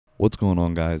What's going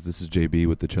on, guys? This is JB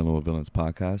with the Chillin' with Villains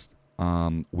podcast.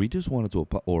 We just wanted to,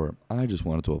 I just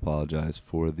wanted to apologize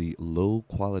for the low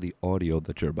quality audio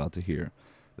that you're about to hear.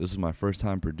 This is my first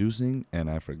time producing,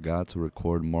 and I forgot to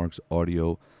record Mark's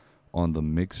audio on the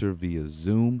mixer via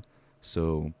Zoom.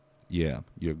 So, yeah,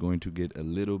 you're going to get a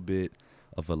little bit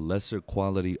of a lesser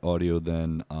quality audio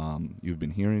than you've been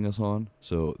hearing us on.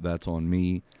 So that's on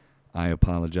me. I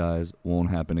apologize. Won't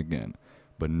happen again.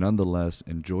 But nonetheless,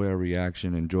 enjoy our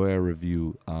reaction, enjoy our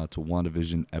review to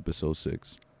WandaVision Episode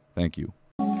 6. Thank you.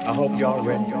 I hope y'all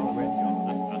ready. You don't know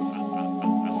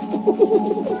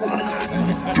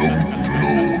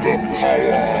the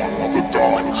power of the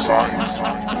dark side.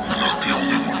 You're not the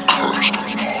only one cursed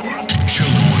with knowledge.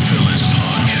 Chillin' with Villains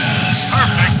podcast.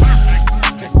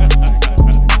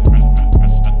 Perfect.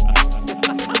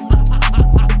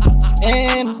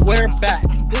 And we're back.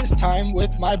 This time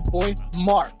with my boy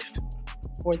Mark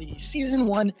for the season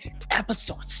 1,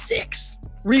 episode 6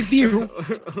 review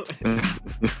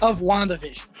of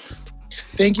WandaVision.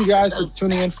 Thank you guys for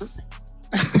tuning in.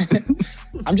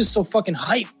 I'm just so fucking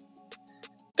hyped.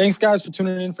 Thanks, guys, for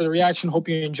tuning in for the reaction. Hope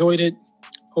you enjoyed it.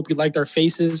 Hope you liked our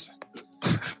faces.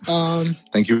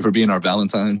 Thank you for being our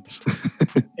Valentines.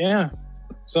 Yeah.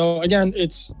 So again,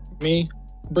 it's me,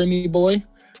 Brimmy Boy,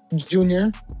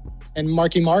 Junior, and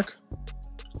Marky Mark.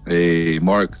 Hey,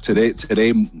 Mark.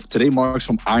 Today, Mark's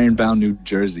from Ironbound, New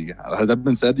Jersey. Has that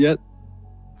been said yet?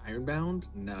 Ironbound?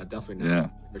 No, definitely Yeah.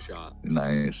 not. Give it a shot.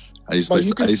 Nice. I used But to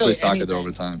you can play say soccer there anything. all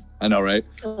the time. I know, right?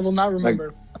 I will not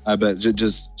remember. I bet.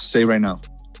 Just say it right now.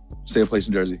 Say a place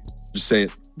in Jersey. Just say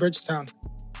it. Bridgetown.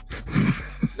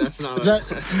 That's not. Is that-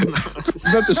 Is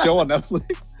that the show on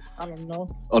Netflix? I don't know.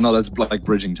 Oh, no, that's like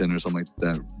Bridgington or something like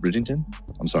that. Bridgington?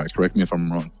 I'm sorry. Correct me if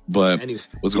I'm wrong. But Anyway,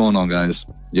 what's going on, guys?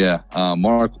 Yeah.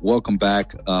 Mark, welcome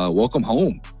back. Welcome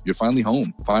home. You're finally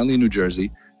home. Finally in New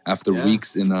Jersey after Yeah.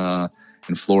 weeks in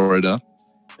Florida.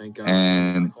 thank God.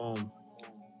 And- Home.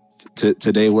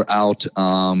 Today we're out.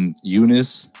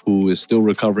 Eunice, who is still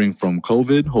recovering from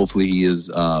COVID. Hopefully he is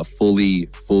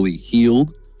fully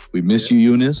healed. We miss you,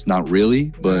 Eunice. Not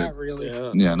really, but Not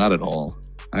really. yeah, not at all.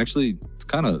 Actually,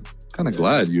 kind of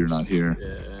glad you're not here.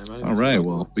 Yeah. All right,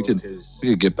 well, we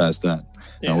could get past that.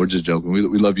 Yeah. No, we're just joking. We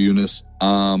love you, Eunice.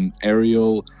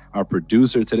 Ariel, our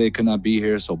producer today, could not be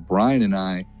here, so Brian and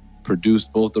I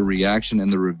produced both the reaction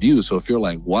and the review. So if you're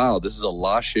like, wow, this is a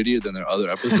lot shittier than their other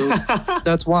episodes,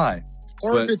 that's why.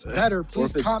 Or But- if it's better, Or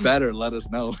please if it's comment. better, let us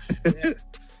know. Yeah.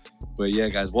 But yeah,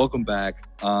 guys, welcome back.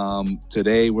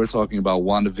 Today we're talking about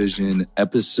WandaVision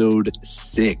episode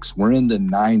 6. We're in the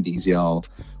 90s, y'all.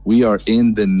 We are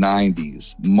in the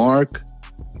 90s. Mark,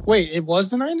 Wait, it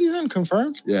was the 90s then?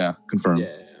 Confirmed? yeah, confirm.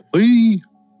 Yeah. Whee!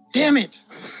 Damn it.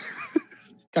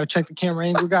 Gotta check the camera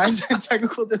angle, guys.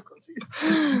 Technical difficulties.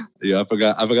 Yeah, I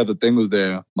forgot the thing was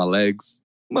there. My legs.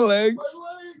 What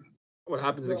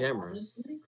happened to the camera?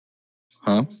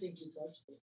 Huh?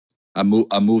 I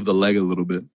moved the leg a little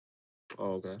bit.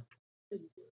 Oh, okay.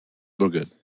 We're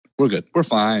good. We're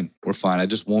fine. I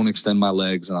just won't extend my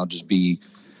legs and I'll just be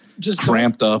Just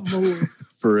cramped up don't move.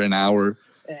 for an hour.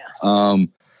 Yeah.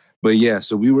 But yeah,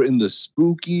 so we were in the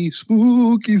spooky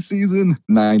season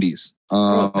 90s.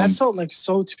 Bro, that felt like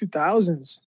so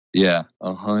 2000s. Yeah,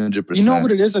 100%. You know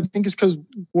what it is? I think it's because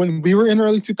when we were in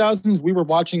early 2000s, we were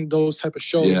watching those type of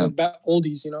shows, Yeah. like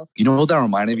oldies, you know? You know what that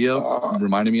reminded me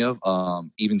of?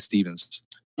 Even Stevens.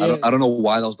 Yeah. I don't know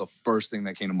why that was the first thing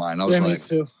that came to mind. I was Yeah, me like,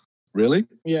 too. really?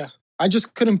 Yeah. I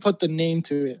just couldn't put the name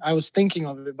to it. I was thinking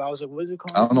of it, but I was like, what is it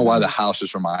called? I don't know why the house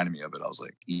just reminded me of it. I was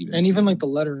like, even And even Stevens. like the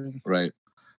lettering. Right.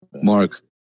 Mark,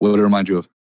 what would it remind you of?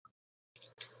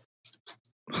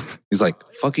 He's like,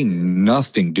 fucking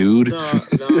nothing, dude. No.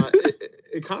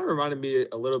 It kind of reminded me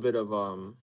a little bit of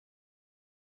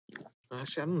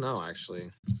Actually, I don't know.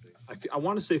 Actually, I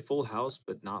want to say Full House,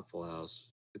 but not Full House.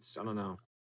 I don't know.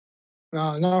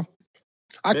 No.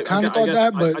 I Maybe- kind of I thought guess-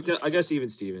 that, but I guess even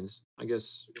Stevens. I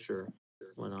guess sure.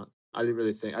 Why not? I didn't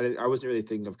really think. I wasn't really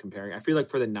thinking of comparing. I feel like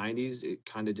for the '90s, it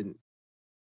kind of didn't.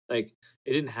 Like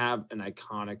it didn't have an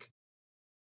iconic.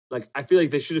 Like I feel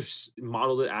like they should have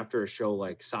modeled it after a show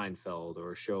like Seinfeld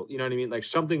or a show. You know what I mean? Like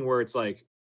something where it's like.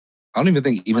 I don't even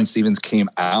think Even Stevens came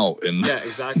out in, Yeah,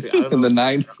 exactly. I don't in know. the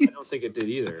I 90s. don't think it did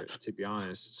either, to be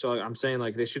honest. So I'm saying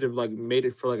like they should have like made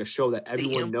it for like a show that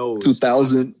everyone knows.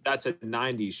 2000. That's a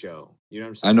 '90s show. You know what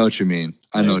I'm I saying? know what you mean.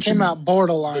 I know it what you came mean. out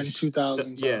borderline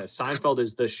 2000s. Yeah, Seinfeld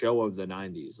is the show of the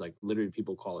 '90s. Like literally,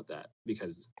 people call it that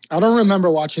because I don't remember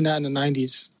watching that in the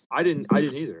 90s. I didn't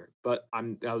either. But I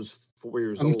was 4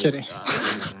 years I'm old. kidding. In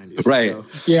the 90s, Right. So,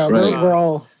 Yeah, Right. we're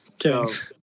all kidding.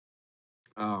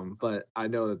 but I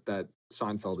know that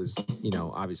Seinfeld is,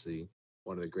 obviously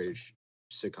one of the greatest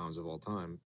sitcoms of all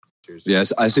time. Cheers.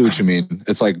 Yes, I see what you mean.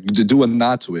 It's like to do a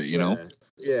nod to it, you know?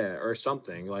 Yeah, or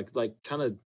something like kind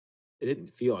of. It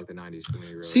didn't feel like the '90s for me.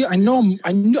 Really. See, I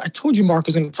told you Mark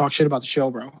was going to talk shit about the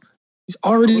show, bro. He's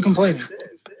already complaining.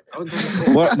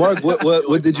 Mark,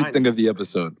 what did you think of the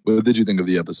episode? What did you think of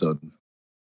the episode?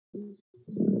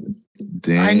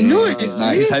 Damn. I knew it.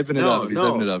 Nah, he's hyping it up. He's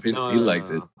hyping it up. He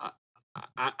liked it.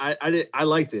 I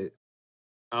liked it.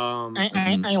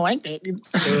 I liked it.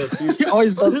 He He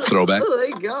always does. Throwback. Oh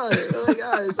my god!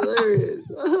 It's hilarious!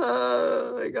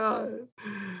 Oh my god!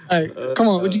 All right, come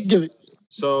on. What'd you give it?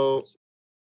 So,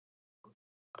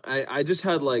 I just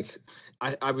had like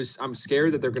I'm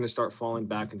scared that they're gonna start falling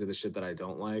back into the shit that I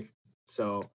don't like.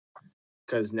 So,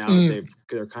 because now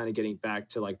they're kind of getting back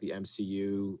to like the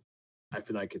MCU. I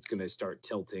feel like it's gonna start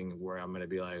tilting where I'm gonna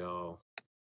be like, oh.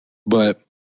 But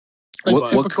Like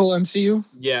typical MCU?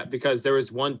 Yeah, because there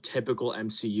was one typical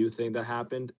MCU thing that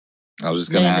happened. I was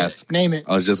just gonna ask. Name it.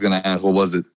 I was just gonna ask. What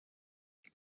was it?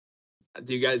 Did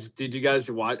you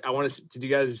guys watch? Do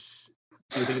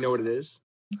you think you know what it is?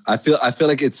 I feel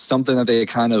like it's something that they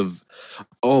kind of.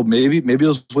 Oh, maybe it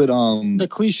was with the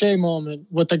cliche moment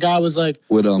with the guy was like,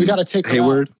 with we gotta take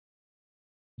Hayward.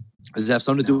 Does it have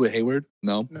something to do with Hayward?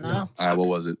 No. No. All right. What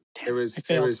was it? It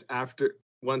was after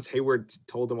once Hayward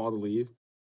told them all to leave.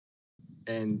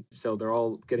 And so they're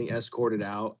all getting escorted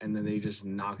out, and then they just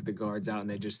knock the guards out, and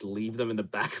they just leave them in the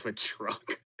back of a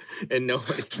truck, and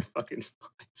nobody fucking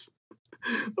finds them.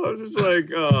 I was just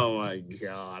like, oh my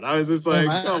god! I was just like,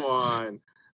 come on.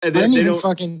 And then they don't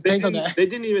fucking think of that. They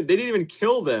didn't even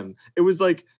kill them. It was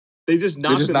like they just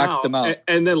knocked them out.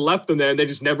 And then left them there, and they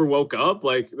just never woke up.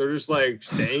 Like they're just like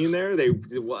staying there. They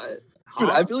what? Dude,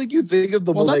 I feel like you think of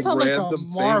the most like random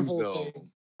Marvel things though. thing.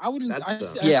 I wouldn't.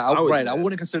 I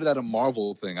wouldn't consider that a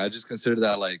Marvel thing. I just consider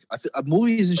that like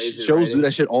movies and shows do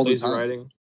that shit all the time.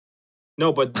 Writing.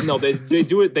 No, but no, they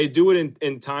do it. They do it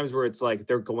in times where it's like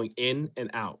they're going in and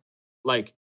out.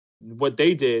 Like what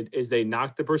they did is they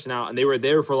knocked the person out, and they were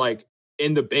there for like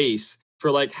in the base for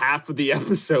like half of the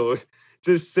episode,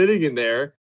 just sitting in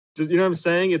there. Just, you know what I'm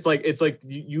saying? It's like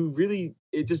you really.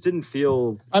 It just didn't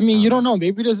feel. I mean, you don't know.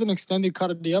 Maybe there's an extended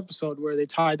cut of the episode where they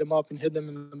tied them up and hid them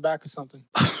in the back or something.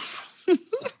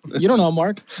 You don't know,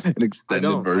 Mark. An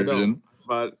extended version.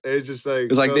 But it's just like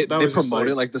it's like they promote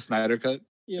it like the Snyder Cut.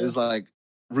 Yeah. It's like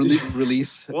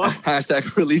release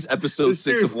hashtag release episode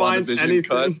 6 of WandaVision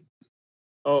cut.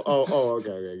 Oh,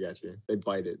 okay, I got you. They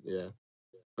bite it, yeah.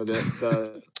 But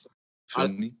the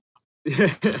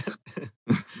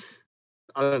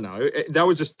I don't know. That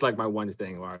was just like my one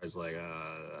thing where I was like,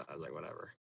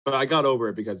 whatever. But I got over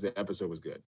it because the episode was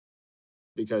good.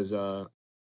 Because,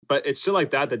 but it's shit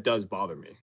like that does bother me.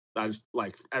 I just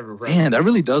like man, that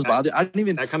really does bother. I didn't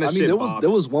even. That kind of there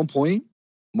was one point,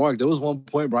 Mark. There was one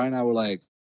point. Brian and I were like,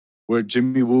 where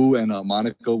Jimmy Woo and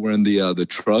Monica were in the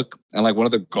truck, and like one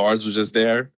of the guards was just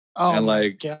there, and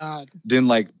like God. Didn't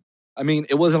like. I mean,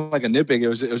 it wasn't like a nitpick. It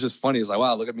was just funny. It's like,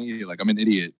 wow, look at me, like I'm an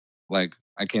idiot. Like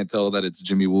I can't tell that it's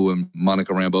Jimmy Woo and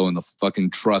Monica Rambeau in the fucking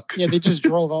truck. Yeah, they just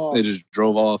drove off. They just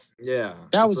drove off. Yeah,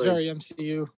 that was like, very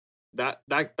MCU.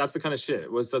 That's the kind of shit.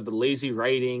 It was the lazy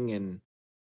writing and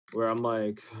where I'm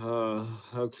like,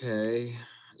 okay,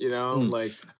 you know,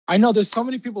 like I know there's so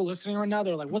many people listening right now.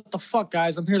 They're like, what the fuck,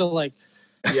 guys? I'm here to like.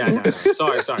 Yeah, no.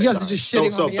 Sorry. You guys are just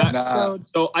shitting on the episode.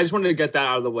 So I just wanted to get that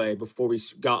out of the way before we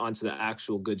got onto the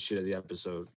actual good shit of the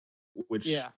episode, which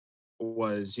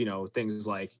was, you know, things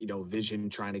like, you know, Vision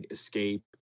trying to escape,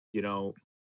 you know.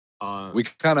 We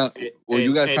kind of,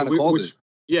 you guys kind of called it.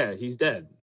 Yeah, he's dead.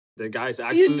 The guy's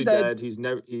actually dead. He's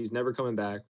never coming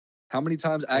back. How many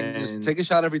times Agnes take a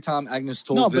shot every time Agnes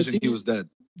told Vision he was dead?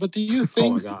 But do you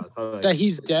think that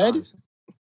he's dead?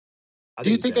 Do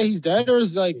you think that he's dead, or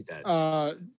is like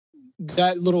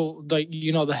that little like,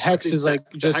 you know, the hex is like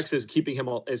just the hex is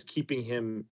keeping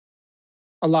him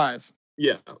alive?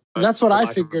 Yeah, that's what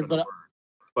I figured.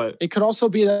 But it could also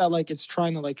be that like it's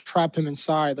trying to like trap him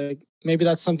inside. Like maybe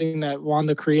that's something that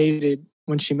Wanda created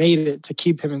when she made it to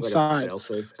keep him inside.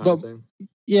 But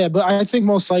yeah, but I think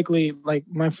most likely, like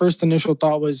my first initial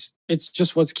thought was it's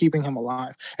just what's keeping him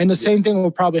alive, and the same thing will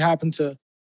probably happen to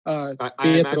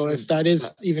Pietro if that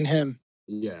is even him.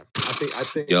 Yeah, I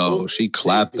think. Yo, she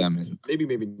clapped them.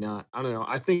 Maybe not. I don't know.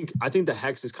 I think the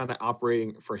hex is kind of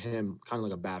operating for him, kind of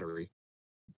like a battery.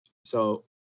 So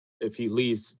if he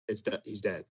leaves, he's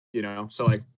dead. You know. So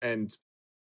like,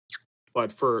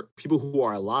 but for people who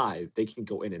are alive, they can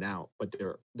go in and out, but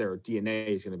their DNA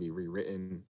is going to be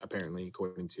rewritten, apparently,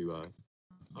 according to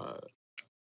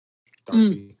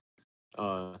Darcy.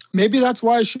 Maybe that's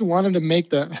why she wanted to make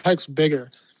the hex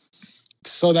bigger,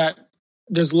 so that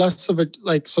there's less of it,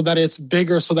 like, so that it's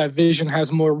bigger, so that Vision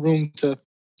has more room to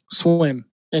swim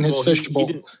in his Well,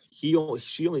 fishbowl.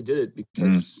 she only did it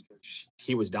because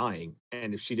he was dying,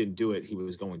 and if she didn't do it, he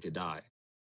was going to die.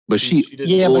 But she didn't-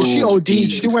 Yeah, but she OD'd.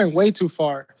 OD'd. She went way too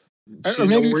far. She Or didn't maybe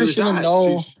know where because he she was didn't at. know.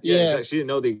 Yeah, Yeah. exactly. She didn't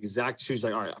know the exact. She was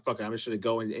like, all right, fuck it, I'm just gonna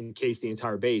go and encase the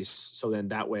entire base, so then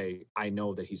that way I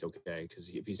know that he's okay. Because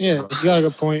if he's Yeah, you got a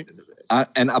good point.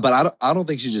 But I don't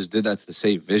think she just did that to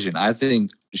save Vision. I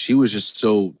think she was just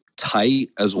so tight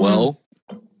as well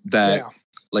that Yeah.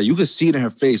 like you could see it in her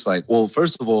face. Like, well,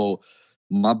 first of all,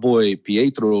 my boy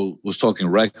Pietro was talking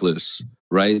reckless,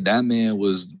 right? That man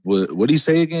was what did he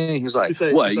say again? He was like,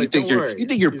 "What? he's You like, think "Don't your worry." you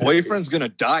think your He's like- boyfriend's gonna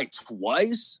die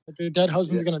twice?" If your dead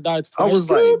husband's gonna die. I was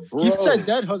twice. like, bro. He said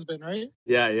dead husband, right?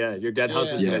 Yeah, your dead Yeah.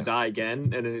 husband's Yeah. gonna die again,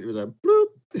 and then it was like, bloop.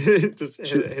 It just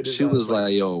hit his She ass, was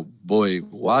like, "Yo, boy,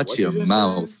 watch What your you just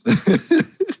mouth."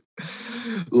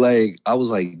 Like, I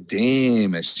was like,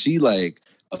 "Damn!" And she like,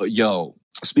 yo.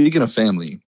 Speaking of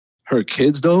family, her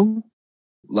kids though,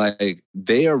 like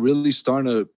they are really starting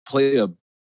to play a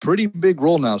pretty big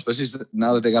role now, especially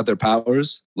now that they got their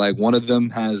powers. Like one of them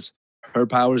has her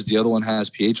powers, the other one has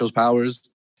Pietro's powers,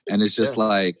 and it's just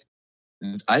like,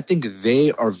 I think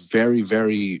they are very,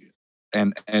 very.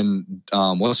 And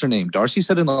what's her name? Darcy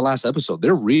said in the last episode,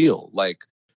 they're real. Like,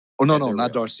 oh no, Yeah, no, they're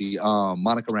not real. Darcy.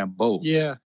 Monica Rambeau.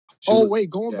 Yeah. She Oh was- wait,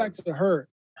 going yeah. back to her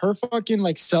fucking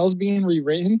like cells being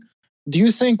rewritten. Do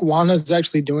you think Wanda's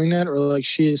actually doing that, or like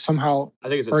she somehow I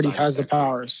think it's a already side has the effect.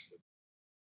 powers?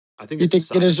 I think You it's a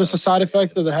think it is just a side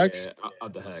effect of the effect, hex? yeah,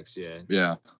 of the hex, yeah.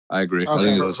 Yeah, I agree. I Okay.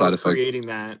 think Her- it's a side her effect. creating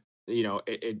that, you know,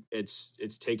 it's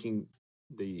taking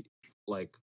the like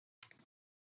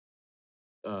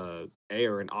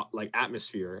air and like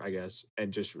atmosphere, I guess,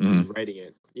 and just Mhm. rewriting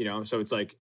it. You know, so it's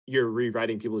like you're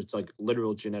rewriting people's like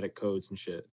literal genetic codes and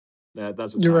shit. That's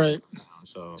what's You're happening right. now,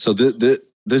 so So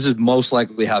this is most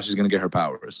likely how she's gonna get her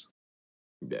powers.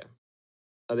 yeah.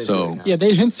 I think So- she has Yeah, to.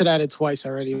 they hinted at it twice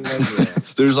already. Like, Yeah.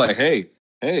 They're just like, hey,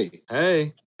 Hey,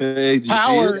 did you see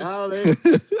Powers.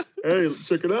 it? hey,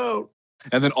 check it out.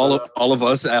 And then all of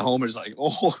us at home are just like,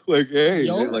 oh, like, hey,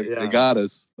 Yo. like Yeah. they got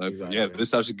us. Like, Exactly. yeah, this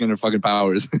is how she's getting her fucking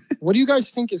powers. what do you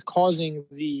guys think is causing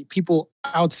the people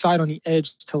outside on the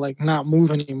edge to like not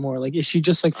move anymore? Like, is she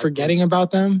just like I think- forgetting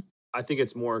about them? I think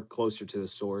it's more closer to the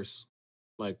source.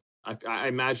 Like I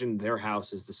imagine their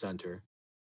house is the center,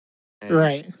 and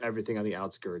Right. everything on the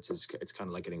outskirts is it's kind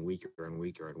of like getting weaker and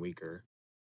weaker and weaker.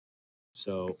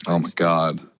 So Oh my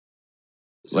god.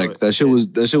 so Like that shit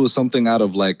was something out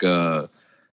of like a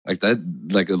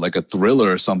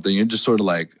thriller or something. You're just sort of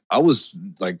like, I was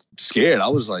like scared. I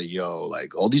was like, yo,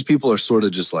 like all these people are sort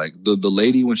of just like the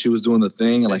lady when she was doing the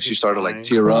thing and like she she's started like crying.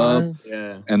 tear up.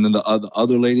 yeah. And then the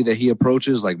other lady that he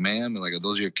approaches, like, ma'am, like, are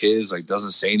those your kids? Like,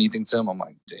 doesn't say anything to him. I'm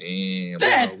like, damn.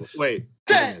 Dad! No, wait,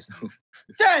 Dad! Agnes.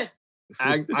 Dad!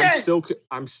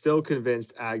 I'm still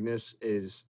convinced Agnes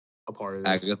is a part of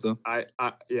this. Agatha.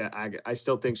 I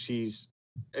still think she's.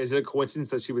 Is it a coincidence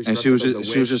that she was? And dressed she was up as just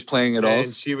a she was witch? just playing it and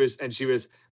off. she was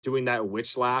doing that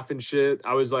witch laugh and shit.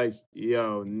 I was like,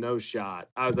 yo, no shot.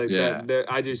 I was like, Yeah.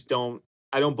 I just don't.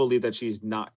 I don't believe that she's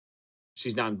not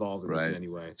involved in this in Right. any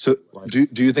way. So Like,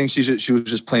 do you think she was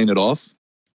just playing it off?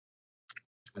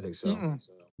 I think so. Mm-mm.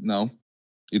 No.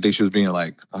 You think she was being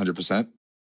like 100%?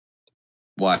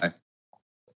 Why?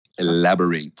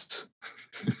 Elaborate.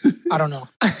 I don't know.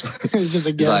 It's just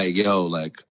a It's guess. like, yo,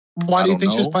 like, Why I do you don't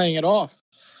think she's know. playing it off?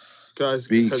 Because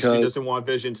she Because- doesn't want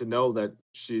Vision to know that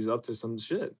she's up to some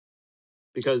shit.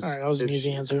 Because All right, that was an if easy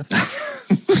she- answer.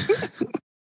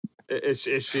 if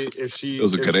she That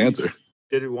was a if good she answer.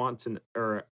 didn't want to,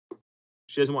 or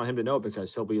she doesn't want him to know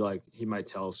because he'll be like, he might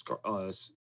tell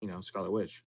Scarlet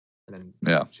Witch, and then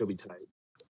Yeah. she'll be tight,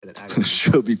 and then Agatha.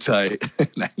 She'll be tight.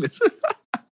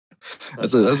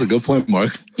 That's a good point,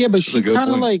 Mark. Yeah, but a she good kind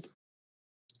of point. like,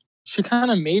 she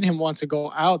kind of made him want to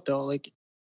go out though. Like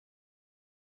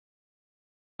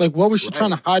what was she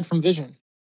trying to hide from Vision?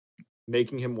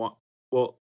 Making him want.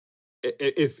 Well,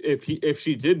 if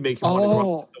she did make him want to go,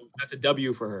 Oh, out, that's a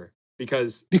W for her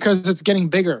because because it's getting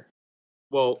bigger.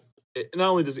 well, not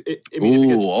only does it. I mean,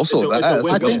 because Ooh, also that's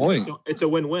a I good think- point. It's a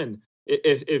win-win.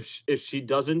 If she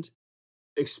doesn't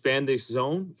expand this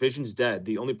zone, Vision's dead.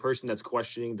 The only person that's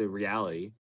questioning the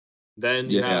reality. Then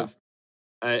you Yeah. have,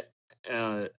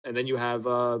 and then you have,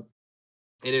 and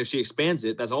if she expands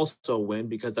it, that's also a win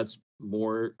because that's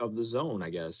more of the zone, I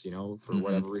guess. You know, for Mhm.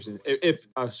 whatever reason. If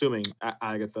assuming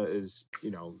Agatha is, the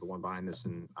one behind this,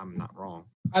 and I'm not wrong.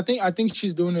 I think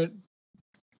she's doing it.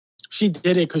 She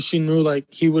did it because she knew like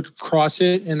he would cross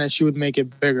it and that she would make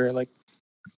it bigger. Like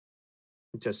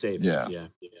To save Yeah. it. Yeah.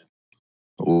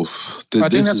 Oof. I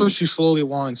think This that's what is- she slowly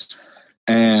wants.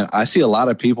 And I see a lot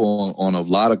of people on a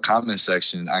lot of comment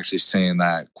section actually saying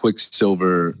that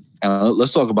Quicksilver. And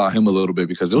let's talk about him a little bit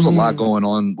because there was a lot going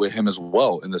on with him as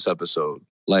well in this episode.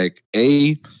 Like,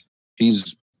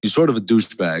 he's sort of a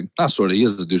douchebag. Not sort of, he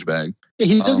is a douchebag. Yeah,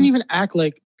 he doesn't even act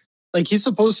like he's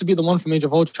supposed to be the one from Age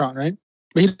of Ultron, right?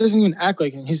 But he doesn't even act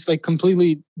like him. He's like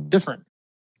completely different.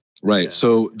 Right. Yeah.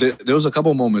 So there was a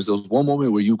couple moments. There was one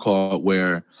moment where you caught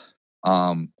where,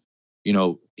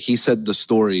 he said the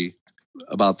story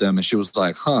about them, and she was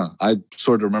like, "Huh, I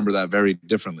sort of remember that very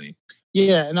differently."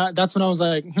 Yeah, and that's when I was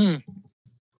like,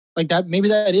 like that. Maybe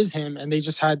that is him, and they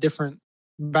just had different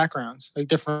backgrounds, like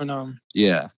different.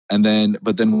 Yeah.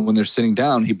 But then when they're sitting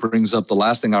down, he brings up the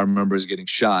last thing I remember is getting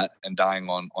shot and dying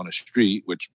on a street,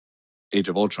 which Age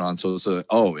of Ultron. So it's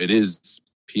it is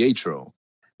Pietro.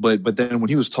 But then when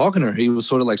he was talking to her, he was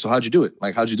sort of like, so how'd you do it?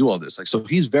 Like, how'd you do all this? Like, so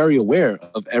he's very aware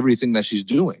of everything that she's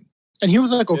doing. And he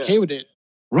was like okay with it.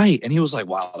 Right. And he was like,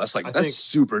 wow, that's I think-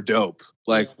 super dope.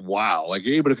 Like, wow. Like,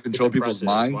 you're able to control It's people's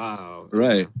impressive. minds. Wow.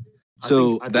 Right. I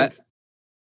So think-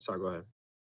 sorry, go ahead.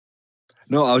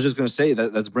 No, I was just going to say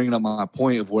that's bringing up my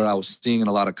point of where I was seeing in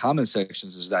a lot of comment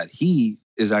sections is that he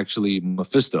is actually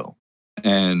Mephisto.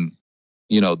 And,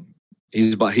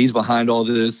 he's behind all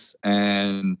this,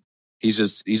 and he's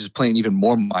just playing even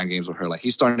more mind games with her. Like,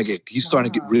 he's starting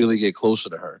to really get closer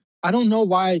to her. I don't know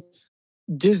why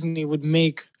Disney would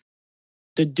make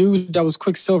the dude that was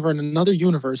Quicksilver in another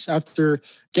universe after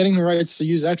getting the rights to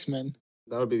use X-Men.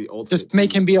 That would be the ultimate. Just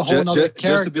make him be a whole nother character.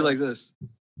 Just to be like this.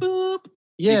 Boop.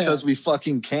 Yeah. Because we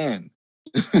fucking can.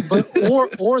 But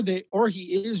or he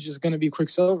is just gonna be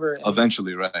Quicksilver.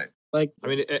 Eventually, right. Like, I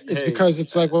mean, it's because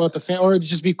it's like what the fan, or it'd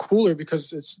just be cooler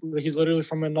because he's literally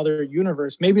from another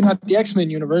universe. Maybe not the X-Men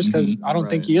universe, because I don't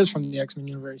think Right. he is from the X-Men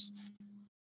universe.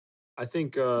 I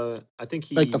think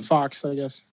he Like the Fox, I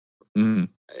guess. Mhm.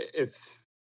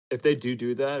 if they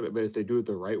do that, but if they do it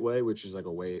the right way, which is like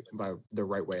a way, by the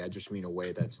right way, I just mean a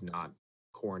way that's not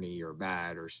corny or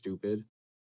bad or stupid.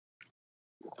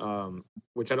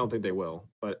 Which I don't think they will,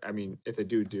 but I mean, if they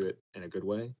do it in a good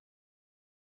way,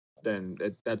 then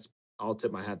that's I'll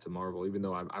tip my hat to Marvel. Even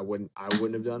though I wouldn't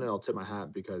have done it, I'll tip my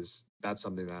hat because that's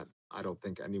something that I don't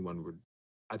think anyone would.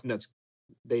 I think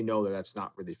they know that's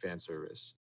not really fan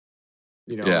service.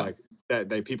 Yeah. Like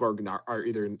that people are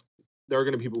either there are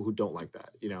going to be people who don't like that,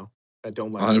 that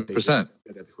don't like 100%.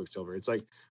 the Quicksilver. It's like,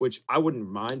 which I wouldn't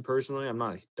mind personally. I'm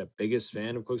not the biggest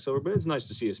fan of Quicksilver, but it's nice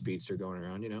to see a speedster going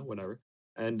around, whatever.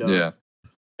 And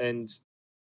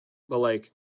but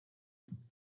like,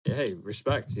 hey,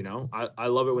 respect. I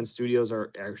love it when studios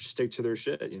are stick to their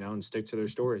shit, and stick to their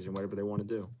stories and whatever they want to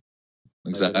do.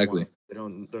 Like, Exactly. they're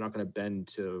not going to bend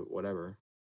to whatever.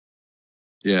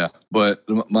 Yeah, but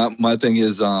my thing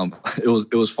is,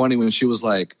 it was funny when she was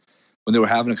like, when they were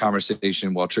having a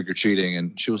conversation while trick or treating,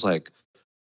 and she's like,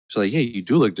 yeah, you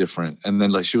do look different, and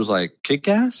then like she was like, Kick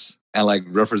Ass, and like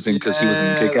referencing because he was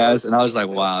in Kick Ass, and I was like,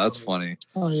 wow, that's funny.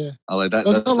 Oh yeah, I like that.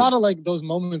 there's That's a lot of like those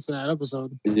moments in that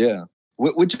episode. yeah,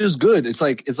 which is good. It's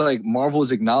like Marvel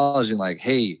is acknowledging like,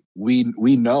 hey, we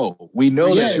know Yeah,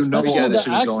 that you know especially all the this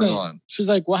shit is going accent. on. She's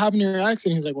like, what happened to your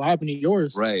accent? He's like, what happened to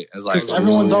yours? Right. It's like 'Cause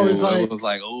everyone's always like- everyone's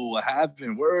like, oh, what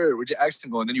happened? Where'd your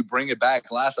accent go? And then you bring it back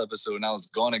last episode, now it's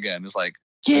gone again. It's like,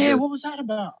 Yeah, what was that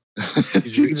about?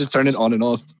 you can just turn it on and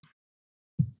off.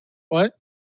 What?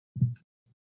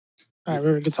 All right,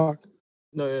 we can talk.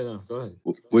 No, go ahead.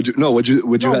 Would you No,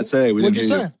 had say? We What'd didn't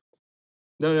you hear say?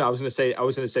 No, I was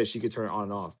gonna say she could turn it on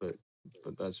and off, but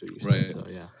that's what you said. Right. So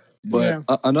yeah. But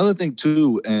Yeah. Another thing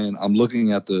too, and I'm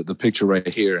looking at the picture right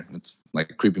here, it's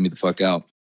like creeping me the fuck out,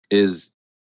 is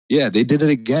yeah, they did it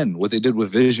again. What they did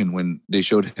with Vision when they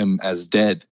showed him as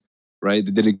dead, right?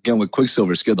 They did it again with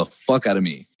Quicksilver, scared the fuck out of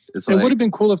me. It's It like, would have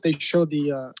been cool if they showed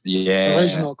the yeah,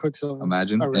 original Quicksilver.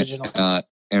 Imagine Original.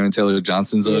 Aaron Taylor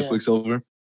Johnson's Yeah. Quicksilver.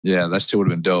 Yeah, that shit would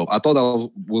have been dope. I thought that was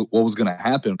what was gonna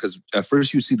happen because at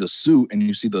first you see the suit and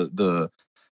you see the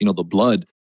the blood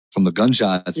from the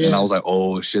gunshots, and Yeah. I was like,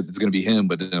 oh shit, it's gonna be him.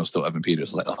 But then it was still Evan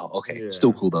Peters. I was like, oh, okay, Yeah.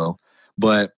 still cool though.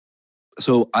 But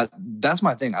so that's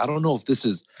my thing. I don't know if this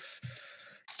is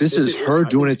her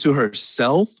doing it to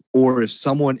herself, or if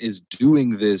someone is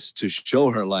doing this to show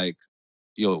her like,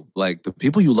 yo, like the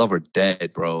people you love are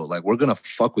dead, bro. Like we're gonna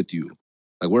fuck with you.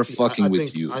 Like we're fucking with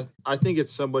think, you. I think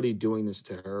it's somebody doing this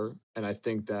to her, and I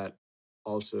think that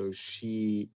also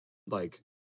she like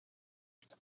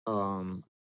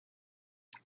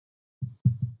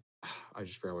I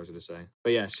just forgot what I was gonna say.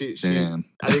 But yeah, she Damn.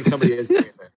 I think somebody is doing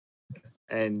it to her.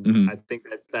 And Mhm. I think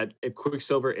that if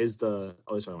Quicksilver is that's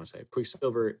what I want to say. If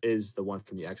Quicksilver is the one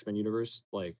from the X-Men universe,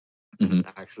 like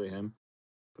Mhm. actually him,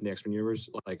 from the X-Men universe.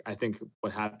 Like, I think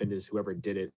what happened is whoever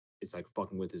did it is like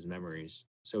fucking with his memories.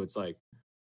 So it's like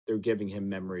they're giving him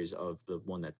memories of the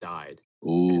one that died.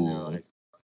 Ooh.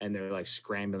 And they're like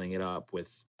scrambling it up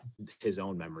with his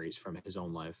own memories from his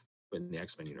own life in the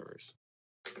X-Men universe.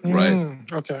 Right.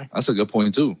 Okay. That's a good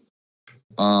point too.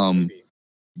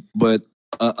 But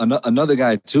another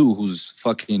guy too who's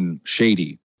fucking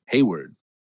shady, Hayward.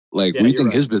 Like, what do you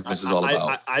think his business is all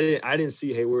about? I didn't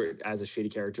see Hayward as a shady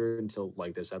character until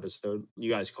like this episode.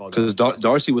 You guys called because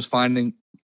Darcy was finding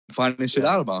shit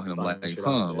out about him. Like,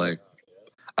 like,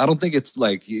 I don't think it's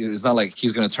like, it's not like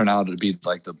he's gonna turn out to be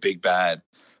like the big bad,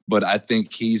 but I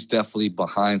think he's definitely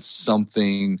behind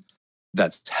something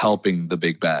that's helping the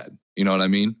big bad. You know what I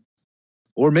mean?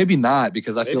 Or maybe not,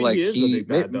 because I feel like he is the big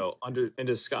bad though, in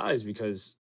disguise.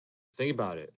 Because think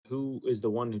about it, who is the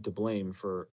one to blame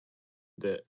for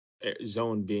the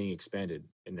zone being expanded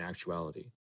in actuality?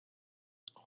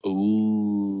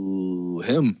 Ooh,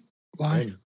 him.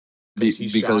 Why?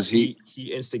 Because he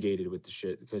instigated with the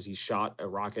shit, because he shot a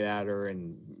rocket at her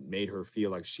and made her feel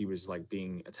like she was like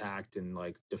being attacked, and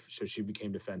like so she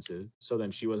became defensive. So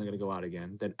then she wasn't going to go out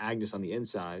again. Then Agnes on the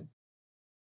inside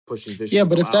pushing Vision. Yeah,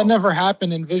 but if that never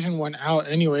happened and Vision went out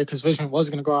anyway, because Vision was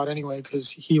going to go out anyway, because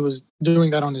he was doing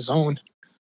that on his own,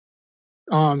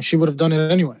 she would have done it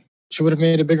anyway. She would have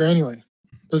made it bigger anyway.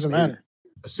 Doesn't matter.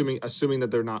 Assuming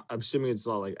that they're not. I'm assuming it's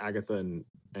not like Agatha and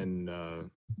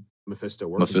Mephisto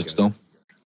working Mephisto.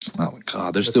 Together. Oh my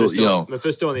god, they're still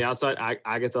Mephisto on the outside,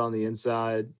 Agatha on the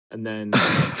inside, and then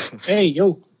hey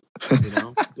yo, you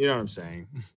know what I'm saying?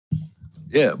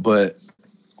 Yeah, but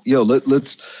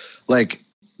let's like.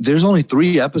 There's only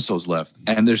 3 episodes left,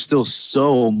 and there's still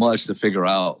so much to figure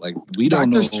out. Like, we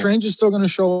don't know. Doctor Strange is still going to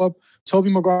show up.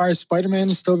 Tobey Maguire's Spider-Man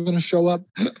is still going to show up.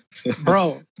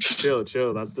 Bro. Chill.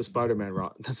 That's the Spider-Man.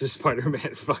 That's the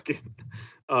Spider-Man fucking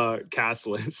cast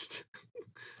list.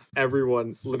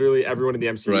 Literally everyone in the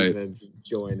MCU is going to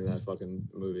join in that fucking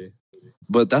movie.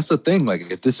 But that's the thing.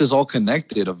 Like, if this is all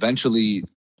connected, eventually,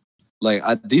 like,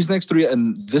 these next 3,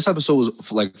 and this episode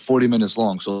was like 40 minutes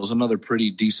long, so it was another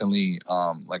pretty decently,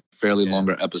 like, fairly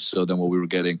longer episode than what we were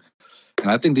getting.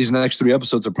 And I think these next 3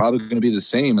 episodes are probably going to be the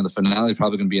same, and the finale is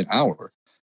probably going to be an hour.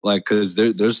 Like, because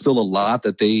there's still a lot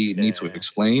that they need to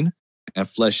explain and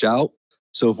flesh out.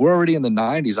 So if we're already in the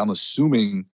 90s, I'm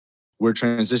assuming we're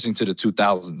transitioning to the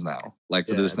 2000s now, like,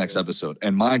 for this next episode.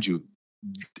 And mind you,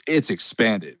 it's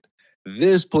expanded.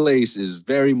 This place is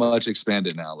very much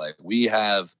expanded now. Like, we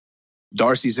have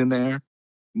Darcy's in there.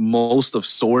 Most of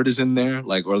Sword is in there,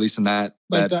 like, or at least in that.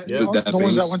 Like the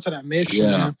ones that went to that mission.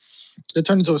 Yeah. They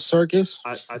turned into a circus.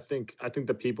 I think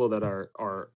the people that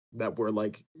that were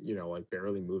like, like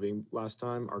barely moving last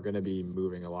time are going to be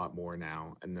moving a lot more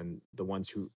now. And then the ones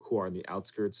who are on the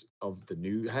outskirts of the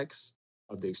new Hex,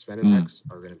 of the expanded Hex,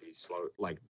 are going to be slow,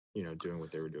 like, doing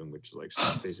what they were doing, which is like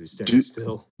basically standing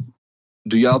still.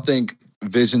 Do y'all think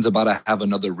Vision's about to have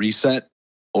another reset?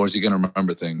 Or is he going to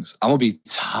remember things? I'm going to be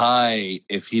tight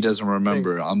if he doesn't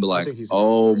remember. I'm be like,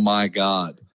 oh my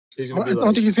God. I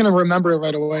don't think he's going to remember it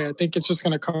right away. I think it's just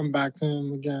going to come back to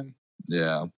him again.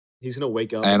 Yeah. He's going to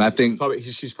wake up. And I think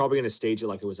she's probably going to stage it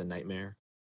like it was a nightmare.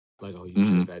 Like, oh, you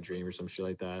had a bad dream or some shit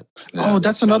like that. Yeah. Oh,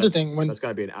 that's another thing. That's got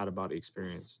to be an out-of-body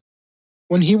experience.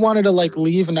 When he wanted to, like,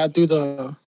 leave and not do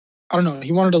the... I don't know.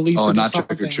 He wanted to leave. Oh, not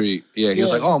trick or treat. Yeah, he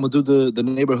was like, oh, I'm going to do the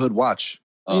neighborhood watch.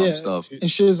 Stuff.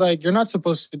 And she was like, you're not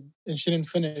supposed to, and she didn't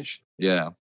finish.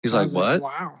 Yeah. He's like, what?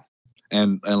 Wow.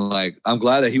 And like, I'm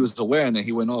glad that he was aware, and then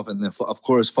he went off, and then of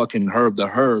course fucking Herb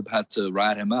had to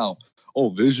rat him out.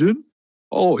 Oh, Vision?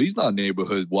 Oh, he's not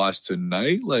neighborhood watch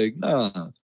tonight. Like, nah.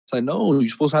 It's like, no, you're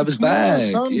supposed to have his back.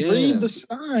 Son, read the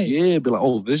sign. Yeah, be like,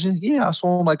 oh, Vision? Yeah, I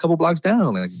saw him like a couple blocks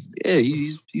down. Like, yeah,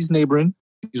 he's neighboring.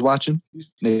 He's watching.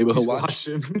 Neighborhood watch.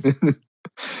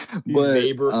 But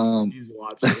he's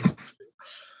watching.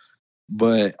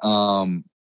 But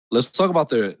let's talk about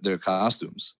their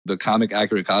costumes, the comic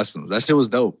accurate costumes. That shit was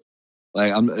dope.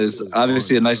 Like, it's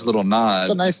obviously a nice little nod. It's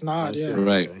a nice nod, yeah.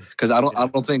 Right. Because I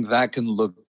don't think that can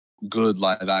look good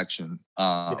live action.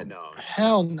 No.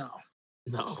 Hell no.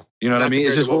 No. You know what I mean?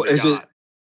 It's just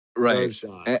right.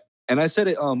 No, and I said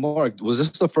it, Mark, was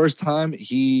this the first time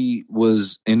he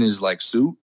was in his like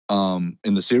suit in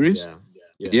the series?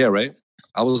 Yeah, right.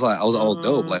 I was all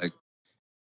dope. Like,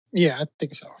 yeah, I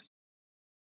think so.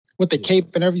 With the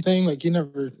cape and everything, like, you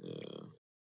never.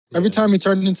 Every time he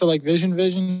turned into like Vision,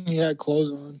 he had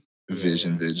clothes on.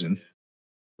 Vision.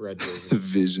 Red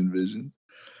Vision. Vision.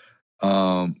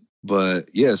 But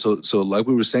yeah, so like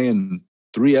we were saying,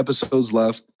 3 episodes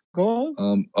left. Go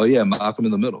on. Oh yeah, Malcolm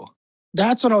in the Middle.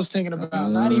 That's what I was thinking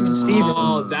about. Not even Stevens.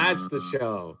 Oh, that's the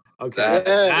show. Okay,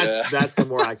 Yeah. that's the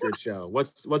more accurate show.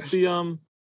 What's the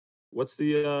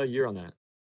year on that?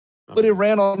 But it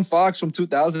ran on Fox from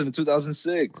 2000 to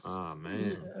 2006. Oh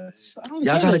man. Yes, I don't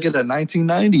Y'all get gotta it. get a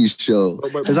 1990s show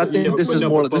because I think this is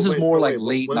more. This is more like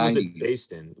late When was it 90s.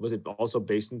 based in? Was it also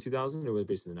based in 2000 or was it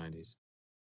based in the 90s?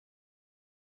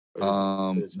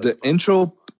 The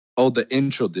intro. Oh, the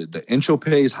intro did. The intro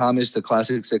pays homage to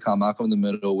classic sitcom Malcolm in the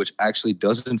Middle, which actually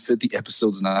doesn't fit the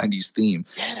episode's 90s theme.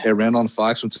 Yeah. It ran on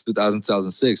Fox from 2000 to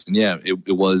 2006. And yeah,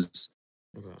 it was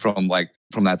Okay.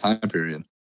 from that time period.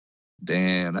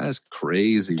 Damn, that's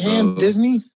crazy, Damn, bro.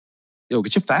 Disney. Yo,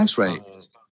 get your facts right.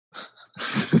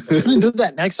 Couldn't do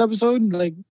that next episode.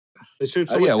 Like, They showed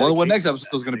so Oh, yeah, much well, what dedication next to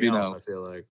episode's gonna be everything else, now? I feel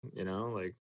like,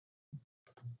 like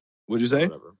What'd you say?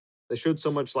 whatever. They showed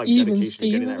so much like Even dedication to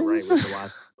getting that right with Stevens. the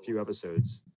last few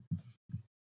episodes.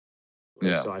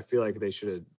 Yeah. So I feel like they should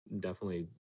have definitely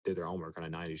did their homework on a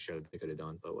 90s show that they could have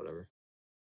done, but whatever.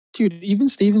 dude, even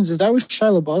Stevens, is that with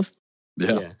Shia LaBeouf?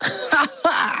 Yeah.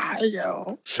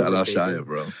 Yo. Shout out Bacon. Shia,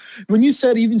 bro. When you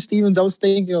said even Stevens, I was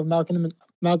thinking of Malcolm in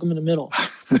the Middle.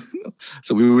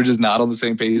 So we were just not on the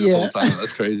same page this Yeah. whole time.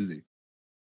 That's crazy.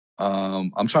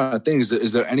 I'm trying to think.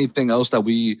 Is there anything else that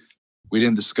we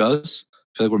didn't discuss?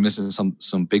 I feel like we're missing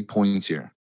some big points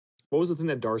here. What was the thing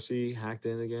that Darcy hacked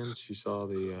in again? She saw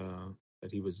the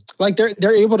that he was Like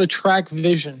they're able to track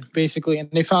vision basically,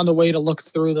 and they found a way to look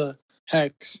through the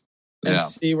hex and Yeah.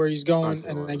 see where he's going. That's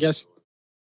And what I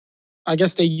it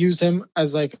guess they used him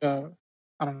as like I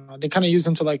don't know. They kind of used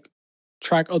him to like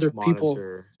track other people.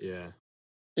 monitor. Yeah.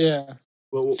 Yeah.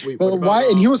 Well, wait, But what about, why?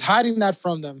 And he was hiding that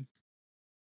from them.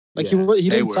 Like he Yeah.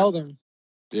 didn't Hayward. tell them.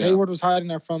 Yeah. Hayward was hiding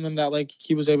that from him. That like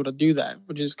he was able to do that,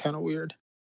 which is kind of weird.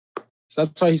 So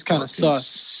that's why he's kind of Fucking sus.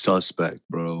 Suspect,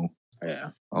 bro.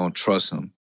 Yeah. I don't trust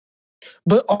him.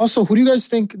 But also, who do you guys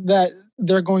think that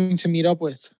they're going to meet up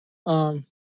with?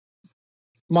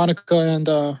 Monica and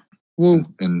Wu.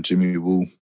 And Jimmy Woo.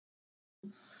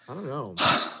 I don't know.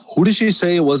 Who did she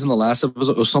say it was in the last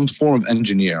episode? It was some form of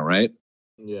engineer, right?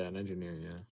 Yeah, an engineer. Yeah.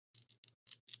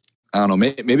 I don't know.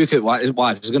 Maybe it could. Why?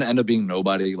 It's gonna end up being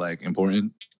nobody like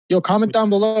important. Yo, comment down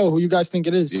below who you guys think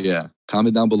it is. Yeah.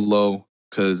 Comment down below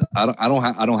because I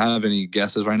don't have any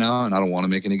guesses right now, and I don't want to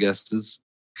make any guesses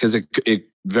because it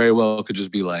very well could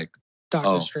just be like, Doctor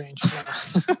Oh. Strange.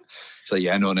 it's like,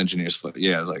 yeah, I know an engineer's.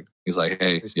 Yeah, like he's like,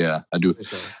 hey, yeah, I do. For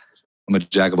sure. I'm a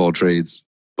jack of all trades.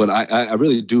 But I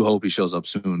really do hope he shows up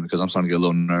soon because I'm starting to get a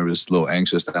little nervous, a little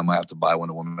anxious that I might have to buy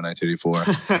Wonder Woman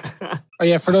 1984. Oh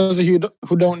yeah, for those of you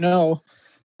who don't know,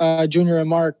 Junior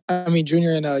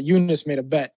and Eunice made a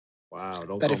bet. Wow!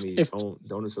 Don't That call if- me. if-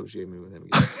 Don't associate me with him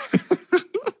again.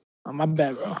 Oh, my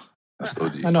bad, bro. That's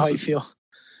OD. I know how you feel.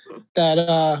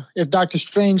 That if Doctor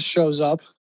Strange shows up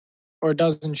or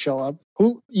doesn't show up,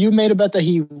 who you made a bet that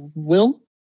he will,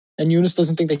 and Eunice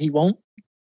doesn't think that he won't.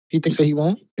 He thinks that he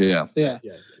won't. Yeah. Yeah.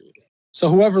 Yeah. So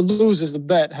whoever loses the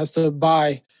bet has to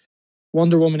buy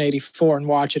Wonder Woman 84 and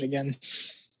watch it again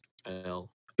L.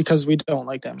 because we don't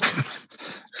like that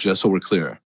movie. Just so we're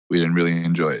clear, we didn't really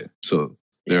enjoy it. So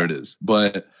there it is.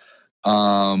 But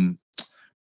the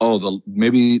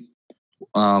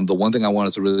one thing I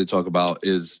wanted to really talk about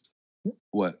is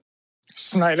what?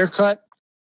 Snyder cut.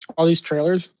 All these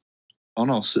trailers. Oh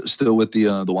no, still with the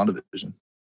WandaVision.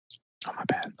 Oh my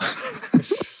bad.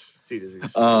 See, this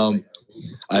is-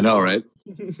 I know, right?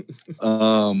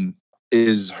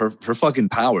 Is her fucking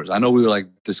powers. I know we were like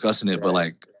discussing it, but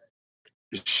Right.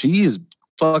 like she is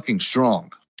fucking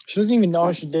strong. She doesn't even know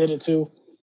how she did it too.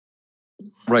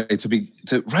 Right.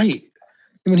 Right.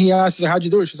 When he asked her, how'd you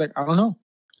do it? She's like, I don't know.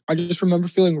 I just remember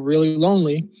feeling really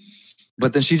lonely.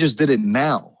 But then she just did it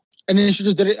now. And then she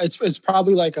just did it. It's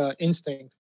probably like a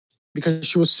instinct because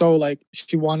she was so like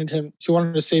she wanted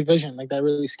to save Vision. Like that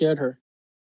really scared her.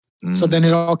 So then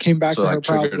it all came back So, to her. like,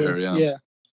 triggered Probably. her, yeah. Yeah.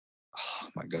 Oh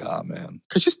my God, man.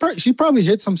 Because she probably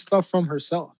hid some stuff from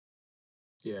herself.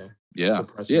 yeah. Yeah.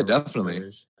 Suppressing Yeah, her definitely.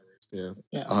 powers. Yeah.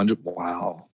 100.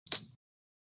 Wow.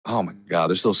 Oh my God,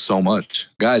 there's still so much.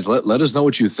 Guys, let us know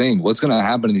what you think. What's gonna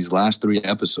happen in these last 3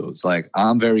 episodes? Like,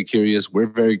 I'm very curious. We're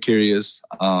very curious.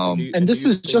 And this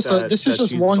is just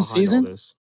she's one behind all season?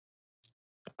 this?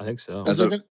 I think so. As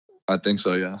I think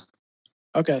so, yeah.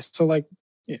 Okay, so like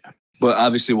But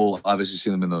obviously, we'll see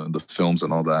them in the films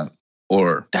and all that.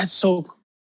 Or that's so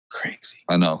crazy.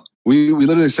 I know we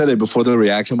literally said it before the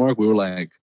reaction mark. We were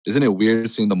like, isn't it weird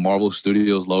seeing the Marvel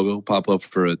Studios logo pop up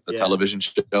for a Yeah. television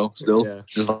show? Still, Yeah.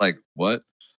 it's just like what?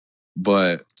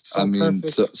 But So I mean,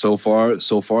 perfect. so far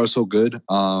so good.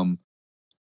 And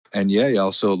yeah,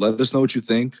 y'all. So let us know what you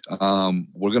think.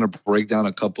 We're gonna break down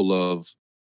a couple of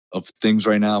things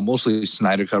right now, mostly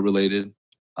Snyder Cut related.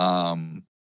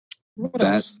 What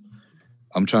That- else?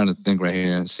 I'm trying to think right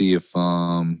here and see if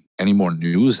any more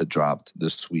news had dropped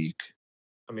this week.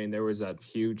 I mean, there was that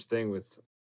huge thing with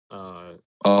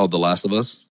Oh, The Last of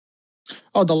Us.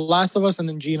 Oh, The Last of Us and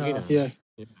then Gina. Gina.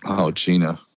 Yeah. Oh,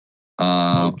 Gina.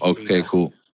 Oh, Okay, Gina.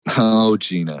 cool. Oh,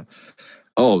 Gina.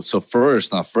 Oh, so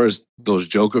first, those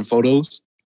Joker photos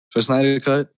for Snyder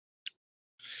Cut.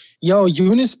 Yo,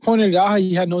 Eunice pointed out how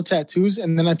he had no tattoos,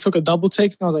 and then I took a double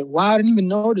take, and I was like, wow, I didn't even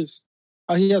notice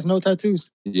how he has no tattoos.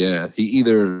 Yeah, he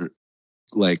either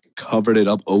like covered it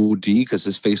up OD because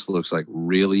his face looks like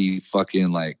really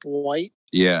fucking like, White.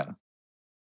 yeah.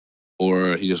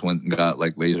 Or he just went and got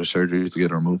like laser surgery to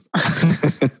get it removed.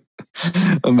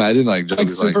 Imagine like Like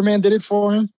Joker's like, Superman did it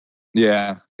for him.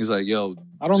 yeah. He's like, yo,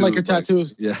 I don't like your dude, like-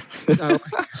 tattoos. yeah. I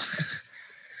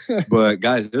But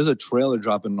guys, there's a trailer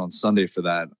dropping on Sunday for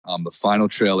that. The final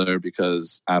trailer,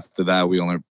 because after that we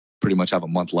only pretty much have a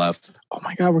month left. Oh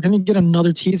my God, we're going to get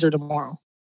another teaser tomorrow.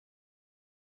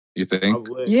 You think?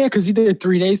 probably. Yeah, because he did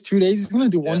 3 days, 2 days. He's going to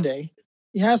do one Yeah. day.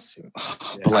 He has to.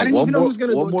 But I like, didn't what even know more, he was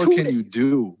gonna what do more 2 can you days.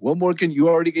 do? What more can you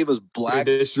already gave us black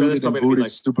this trailer's suited and probably gonna be booted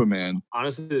like- Superman?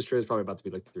 Honestly, this trailer is probably about to be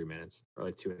like 3 minutes or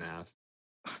like 2.5.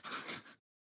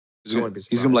 He's I gonna, wouldn't be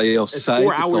he's gonna be like, yo, It's psych,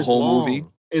 4 it's the hours whole long. movie.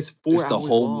 It's 4 It's hours the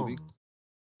whole long. movie.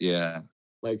 Yeah.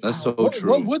 Like That's so What, true.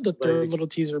 what would the third Like- little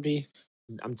teaser be?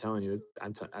 I'm telling you,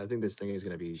 I think this thing is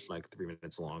gonna be like 3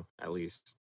 minutes long at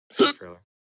least. This trailer,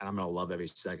 and I'm gonna love every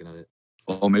second of it.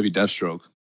 Oh, maybe Deathstroke.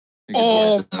 He could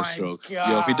Oh do my Deathstroke.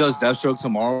 Yo, if he does Deathstroke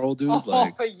tomorrow, dude, Oh,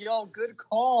 like, yo, good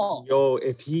call. Yo,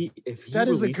 if he That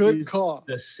is a good releases call.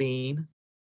 The scene,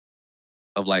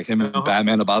 of like him and Uh-huh.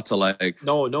 Batman about to like,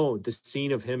 no, the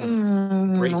scene of him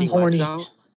I'm breaking Lex horny. out.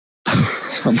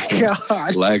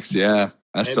 God. Lex, yeah,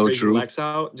 that's and so breaking true. Lex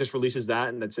out, just releases that,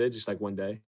 and that's it, just like one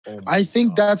day. Oh my I think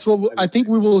God. that's what I think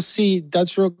we will see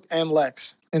Deathstroke and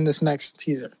Lex in this next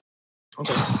teaser.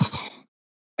 Okay.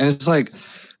 And it's like,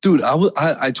 dude,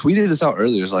 I tweeted this out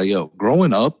earlier. It's like, yo,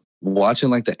 growing up, watching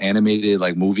like the animated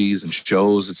like movies and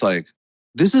shows, it's like,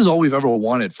 this is all we've ever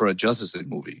wanted for a Justice League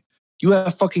movie. You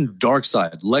have fucking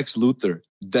Darkseid, Lex Luthor,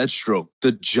 Deathstroke,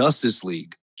 the Justice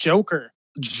League, Joker.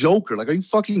 Joker. Like, are you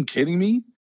fucking kidding me?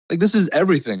 Like, this is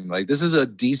everything. Like, this is a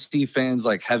DC fans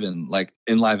like heaven, like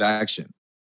in live action.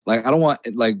 Like, I don't want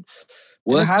like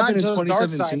what And it's not happened in just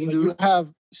 2017, Darkseid, like, dude. You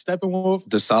have Steppenwolf,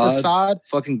 Desaad, Desaad.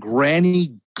 fucking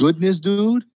granny goodness,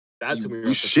 dude. That You, took me you off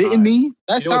the shitting side. me?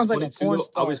 That You know what's sounds like a funny, too, porn though?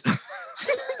 star. I was,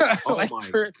 oh Like, my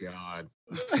for- god!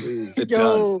 Please. It Yo,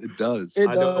 does. It does. It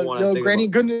I don't does. wanna Yo, think Granny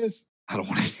about- Goodness. I don't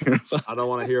want to hear about I don't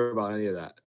want to hear about any of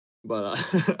that. But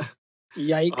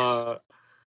Yikes.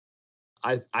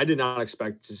 I did not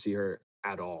expect to see her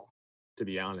at all. To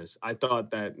be honest, I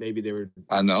thought that maybe they were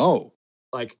I know.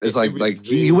 like It's it like was like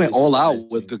he really went all out surprising.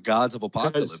 with the gods of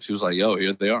apocalypse. He was like, yo,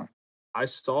 here they are. I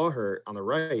saw her on the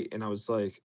right, and I was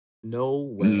like, no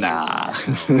way. Nah.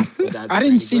 That's I Granny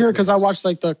didn't see her because I Goodness. watched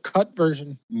like the cut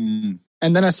version, Mm.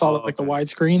 and then I saw Oh, like the okay.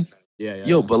 widescreen. Yeah.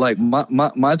 Yo, but like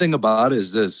my thing about it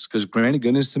is this, because Granny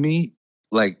Goodness to me,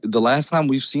 like the last time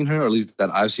we've seen her, or at least that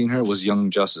I've seen her, was Young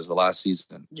Justice, the last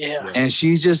season. Yeah. Yeah. And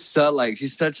she's just like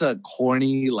she's such a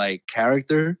corny like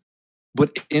character,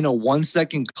 but in a 1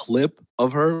 second clip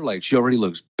of her, like she already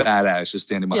looks badass just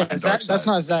standing behind Yeah, Zach, Darkseid. that's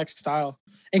not Zach's style.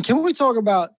 And can we talk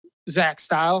about Zach's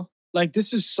style? Like,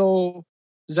 this is so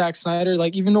Zack Snyder.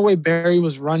 Like, even the way Barry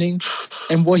was running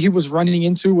and what he was running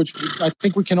into, which I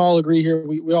think we can all agree here.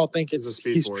 We all think He's a it's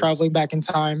Speed he's Force. traveling back in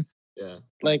time. Yeah.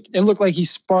 Like, it looked like he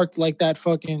sparked like that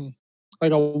fucking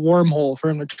like a wormhole for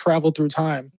him to travel through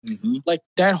time. Mhm. Like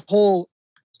that whole,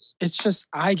 it's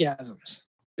just eyegasms.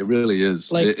 It really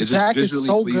is. Like It's just Zach is visually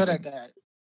so pleasing. good at that.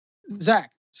 Zach,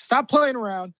 stop playing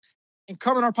around and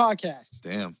come on our podcast.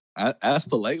 Damn. Ask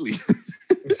politely.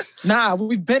 Nah,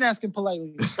 we've been asking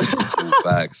politely.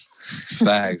 Facts. He's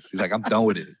like, I'm done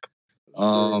with it.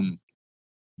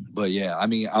 But yeah, I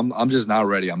mean, I'm just not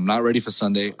ready. I'm not ready for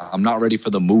Sunday. I'm not ready for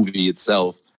the movie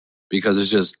itself because it's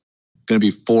just gonna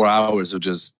be 4 hours of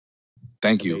just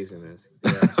thank you. Amazingness.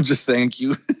 Yeah. Just thank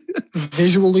you.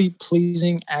 Visually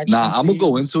pleasing action. Nah, I'm gonna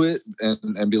go scenes. into it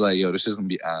and be like, yo, this is gonna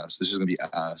be ass. This is gonna be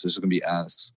ass. This is gonna be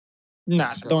ass.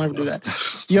 Nah, don't ever do that.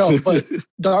 Yo, but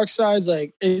Darkseid's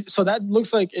like, so that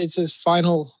looks like it's his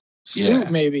final suit, Yeah.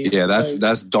 maybe. Yeah, that's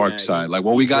Like, Dark Yeah, Side. he- Like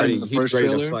what we got Ready- in the he's first ready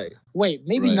to trailer. fight. wait,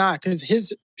 maybe Right. not, because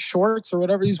his shorts or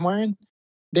whatever he's wearing,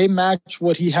 they match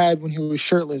what he had when he was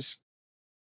shirtless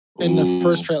in the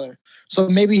first Ooh. trailer. So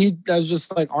maybe that's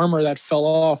just like armor that fell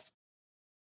off.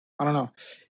 I don't know.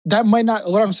 That might not.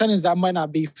 What I'm saying is that might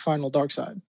not be final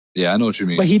Darkseid. Yeah, I know what you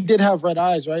mean. But he did have red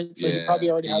eyes, right? So yeah, he probably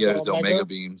already had has the the Omega. Omega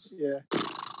beams. Yeah.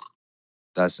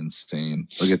 That's insane.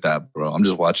 Look at that, bro. I'm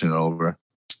just watching it over.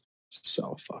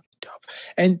 So fucked up.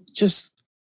 And just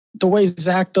the way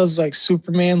Zach does like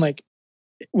Superman, like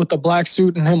with the black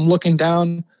suit and him looking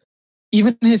down,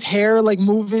 even his hair like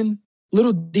moving,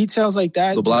 little details like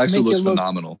that. The black just suit make looks it look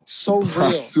phenomenal. so The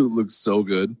black real. suit looks so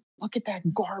good. Look at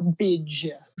that garbage.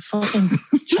 Fucking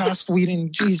Joss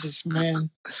Whedon. Jesus, man.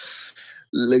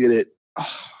 Look at it.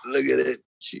 Look at it.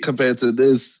 Compared to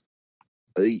this.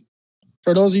 Ay.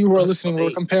 For those of you who are listening,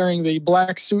 we're comparing the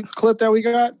black suit clip that we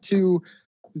got to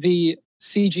the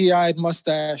CGI'd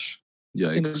mustache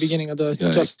Yikes. in the beginning of the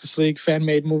Yikes. Justice League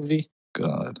fan-made movie.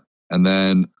 God. And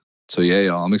then, so yeah,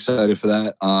 y'all, I'm excited for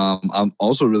that. I'm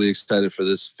also really excited for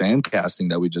this fan casting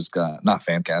that we just got. Not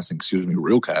fan casting, excuse me,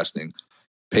 real casting.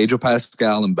 Pedro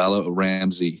Pascal and Bella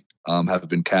Ramsey have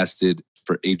been casted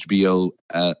for HBO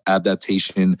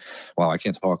adaptation. Wow, I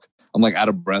can't talk. I'm like out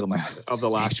of breath. I'm like, Of The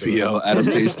Last of HBO Us.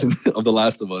 adaptation of The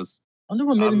Last of Us. I wonder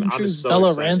what made them I'm choose so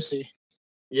Bella excited. Ramsey.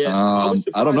 Yeah,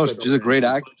 I don't know. surprised by She's a Bella great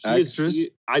Ramsey, but actress.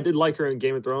 I did like her in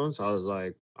Game of Thrones. So I was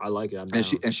like, I like it. I'm down.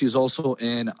 And she's also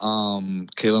in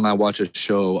Kayla and I watch a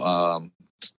show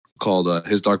called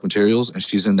His Dark Materials, and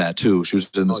she's in that too. She was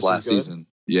in this she's last good? season.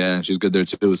 Yeah, and she's good there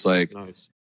too. It's like Nice.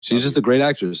 she's just a great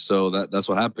actress. So that's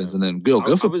what happens. And then good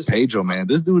I for was- Pedro, man.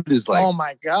 This dude is like, oh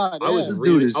my God. I was yeah. This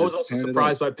dude is I was just also tearing it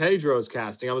surprised by Pedro's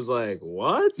casting. I was like,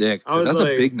 what? yeah, I because was that's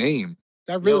like, a big name.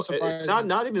 That you really know, surprised me.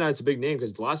 not even that it's a big name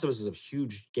because The Last of Us is a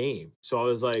huge game. So I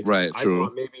was like, Right,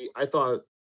 true.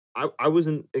 I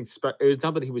wasn't expect. It was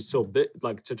not that he was so big,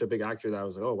 like such a big actor that I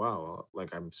was like, oh wow,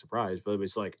 like I'm surprised. But it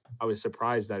was like I was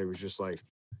surprised that it was just like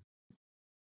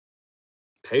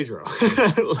Pedro.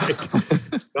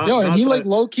 Like, Yo, and he like that-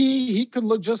 low key, he could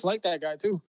look just like that guy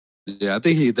too. Yeah, I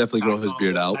think he definitely grow his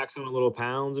beard out. Packs on a little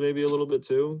pounds, maybe a little bit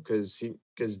too, because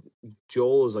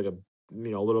Joel is like a a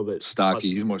little bit Stocky.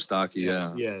 less- He's more stocky.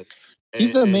 Yeah. yeah.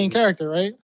 He's And- the main and- character,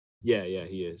 right? Yeah,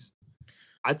 he is.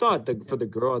 I thought for the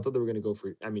girl, I thought they were gonna go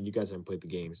for. I mean, you guys haven't played the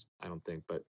games, I don't think,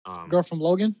 but Girl from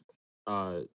Logan.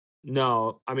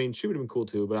 no, I mean she would have been cool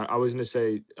too. But I was gonna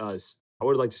say, I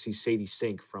would like to see Sadie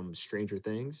Sink from Stranger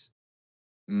Things.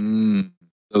 The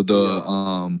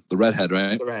redhead,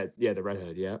 right? The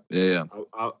redhead, yeah. Yeah.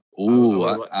 Ooh,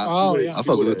 I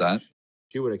fuck with that.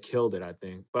 She would have killed it, I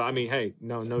think. But I mean, hey,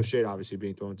 no shade, obviously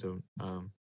being thrown to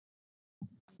him.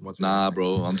 Nah,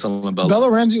 bro. I'm telling Bella. Bella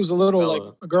Ramsey was a little Bella.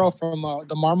 like a girl from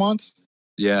the Marmonts.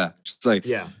 Yeah. She's like,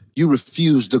 Yeah, you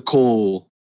refuse the coal.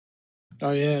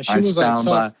 Oh yeah, she I was like stand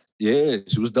tough. by. Yeah,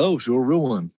 she was dope. She was a real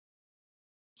one.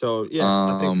 so yeah,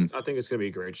 Um, I think it's gonna be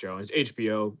a great show. It's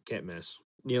HBO, can't miss.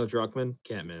 Neil Druckmann,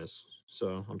 can't miss.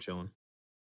 So I'm chilling.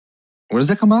 When does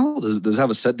that come out? Does it have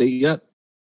a set date yet?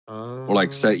 Or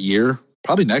like set year?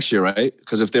 Probably next year, right?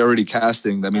 Because if they're already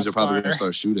casting, that means That's they're probably fire. going to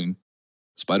start shooting.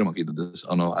 Spider Monkey did this.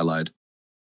 Oh no, I lied.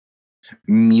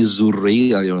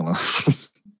 Missouri. I don't know.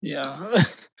 Yeah.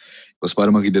 But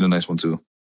Spider Monkey did a nice one too.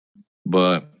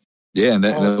 But yeah, and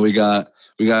then we got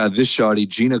this shawty,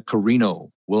 Gina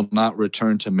Carino, will not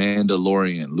return to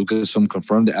Mandalorian. Lucasfilm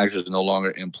confirmed the actor is no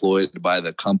longer employed by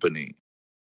the company.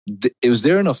 Is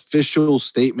there an official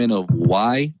statement of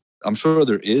why? I'm sure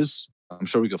there is. I'm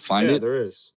sure we could find yeah, it. there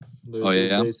is. Oh,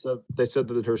 yeah? They said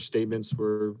that her statements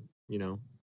were,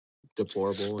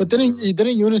 deplorable. But didn't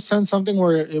Eunice send something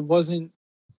where it wasn't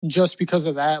just because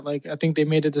of that? Like I think they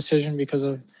made the decision because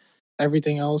of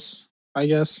everything else, I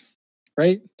guess.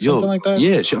 Right? Something like that.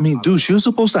 Yeah, dude, she was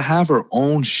supposed to have her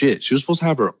own shit. She was supposed to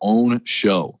have her own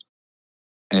show.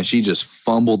 And she just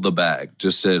fumbled the bag.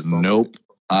 Just said, nope,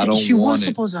 I don't She was want it.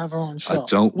 supposed to have her own show. I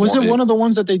don't Was want it it. one of the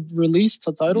ones that they released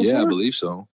the title Yeah, I for? believe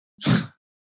so.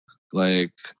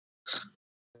 Like,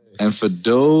 and for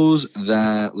those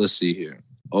that, let's see here.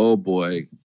 Oh boy,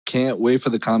 can't wait for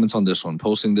the comments on this one.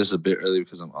 Posting this a bit early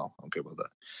because I don't care about that.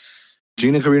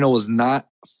 Gina Carino was not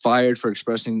fired for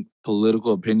expressing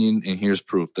political opinion, and here's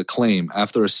proof. The claim,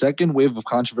 after a second wave of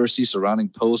controversy surrounding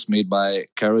posts made by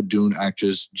Cara Dune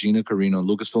actress Gina Carino,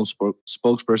 Lucasfilm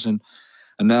spokesperson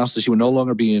announced that she would no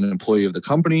longer be an employee of the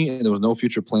company and there was no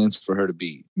future plans for her to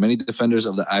be. Many defenders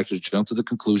of the actress jumped to the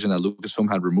conclusion that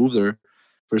Lucasfilm had removed her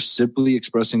for simply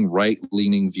expressing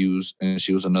right-leaning views, and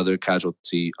she was another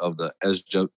casualty of the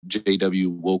SJW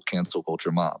woke cancel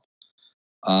culture mob.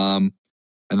 And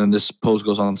then this post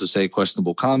goes on to say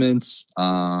questionable comments.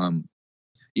 Look,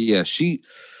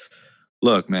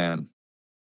 man,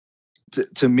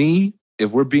 to me,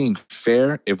 if we're being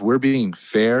fair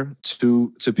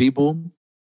to people,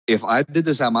 if I did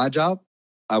this at my job,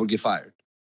 I would get fired.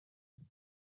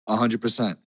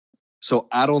 100%. So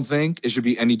I don't think it should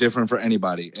be any different for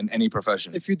anybody in any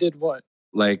profession. If you did what?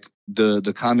 Like the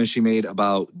comment she made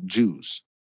about Jews.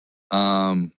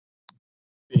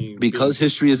 Because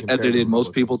history is compared to edited, most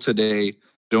Muslims. people today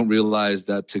don't realize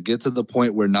that to get to the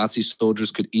point where Nazi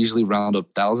soldiers could easily round up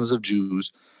thousands of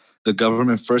Jews, the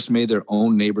government first made their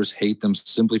own neighbors hate them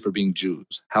simply for being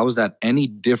Jews. How is that any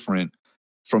different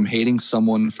from hating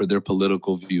someone for their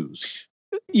political views?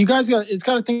 You guys got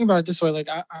to think about it this way. Like,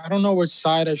 I don't know which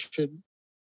side I should,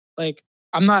 like,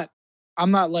 I'm not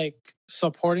like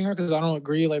supporting her because I don't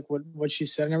agree like what she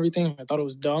said and everything. I thought it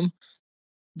was dumb.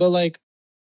 But like,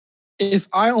 if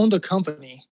I owned a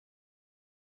company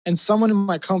and someone in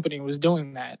my company was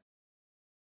doing that,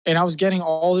 and I was getting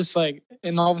all this like,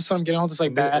 and all of a sudden I'm getting all this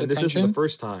like bad This attention. isn't the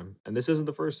first time. And this isn't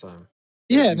the first time.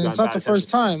 Yeah, You and got it's not bad the first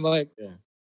attention. time. Like, Yeah.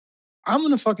 I'm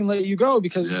gonna fucking let you go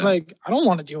because it's Yeah. like I don't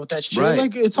want to deal with that shit. Right,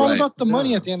 Like, it's all right. about the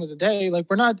money Yeah. at the end of the day. Like,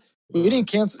 we Yeah. didn't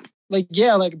cancel. Like,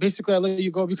 yeah, like basically I let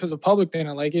you go because the public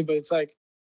didn't like it, but it's like,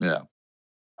 Yeah.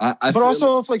 I but feel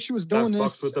also if like she was That doing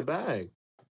fucks this, with the bag.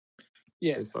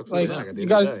 yeah, It fucks with like the bag at the you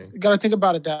end of the day. gotta think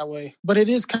about it that way. But it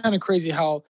is kind of crazy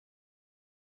how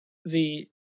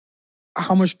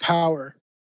much power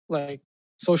like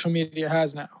social media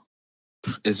has now.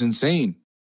 it's insane.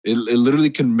 It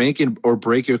literally can make it or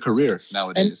break your career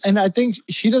nowadays. And I think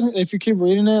she doesn't. If you keep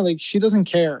reading it, like she doesn't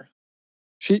care.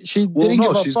 She well, didn't no,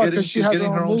 give a she's fuck getting because she has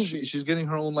getting her her own own. movie. She's getting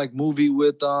her own like movie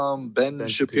with Ben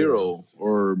Shapiro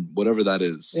or whatever that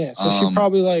is. Yeah, so she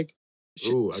probably like.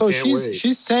 Ooh, I So can't wait.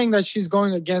 she's saying that she's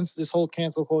going against this whole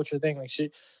cancel culture thing. Like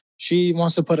she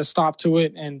wants to put a stop to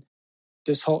it and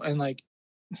this whole and like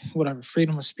whatever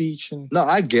freedom of speech and No,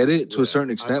 I get it to Yeah, a certain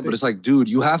I extent, but think- it's like, dude,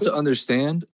 you have to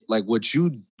understand. Like what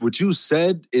you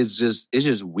said is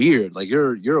just weird. Like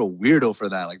you're a weirdo for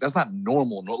that. Like that's not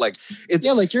normal. No, like it's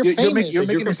yeah, like you're you're famous. making- You're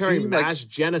making it comparing seem like- mass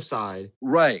genocide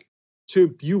right.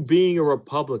 to you being a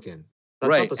Republican. That's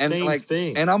Right, not the and, same like,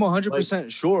 thing. And I'm 100%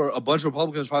 sure a bunch of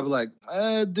Republicans probably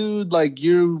like, dude, like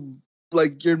you're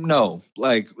no,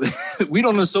 like we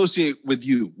don't associate with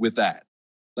you with that.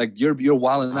 Like you're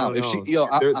wilding I out. don't If she, know.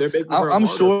 yo, they're making her a I'm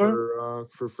martyr sure.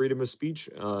 for freedom of speech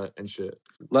and shit.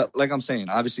 Like I'm saying,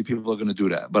 obviously people are gonna do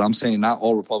that, but I'm saying not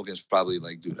all Republicans probably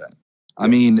like do that. I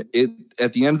mean, it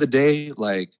at the end of the day,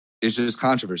 like it's just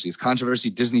controversy. It's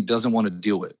controversy Disney doesn't want to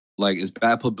deal with. Like it's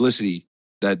bad publicity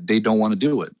that they don't want to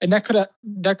deal with. and that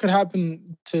could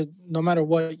happen to no matter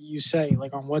what you say,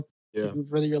 like on what Yeah.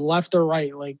 whether you're left or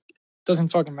right, like doesn't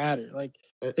fucking matter. Like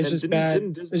And- it's and just didn't- bad.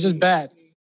 didn't It's just Disney- bad.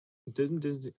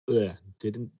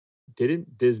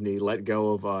 Didn't Disney let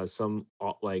go of some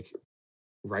like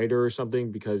writer or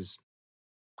something because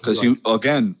Because like, you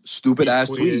again, stupid he ass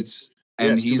tweeted- tweets.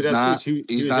 And yeah, he's stupid-ass not tweets. He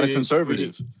he's was not a tweeting-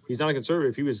 conservative. He's not a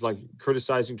conservative. He was like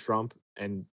criticizing Trump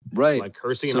and Right. like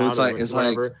cursing So him it's out like- or it's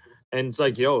like- whatever. And it's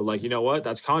like, yo, like you know what?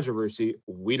 That's controversy.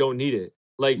 We don't need it.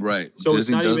 Like Right. So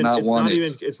Disney it's does not even, not it's want not it.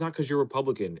 even it's not because you're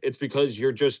Republican. It's because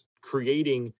you're just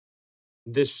creating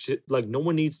this shit. Like no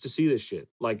one needs to see this shit.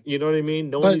 Like you know what I mean?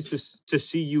 No one But- needs to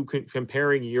see you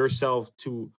comparing yourself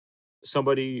to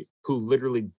somebody who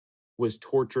literally was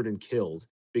tortured and killed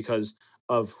because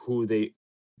of who they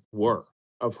were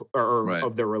or Right.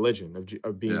 of their religion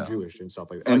of being Yeah. Jewish and stuff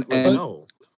like that. And- Like, and- no,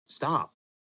 stop.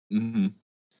 hmm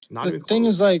Not The even thing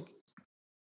close. is like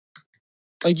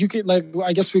you could like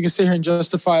I guess we could sit here and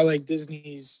justify like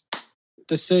Disney's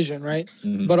decision, right?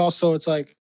 Mhm. But also it's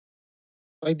like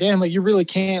damn, like you really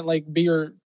can't like be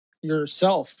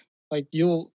yourself. Like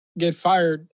you'll get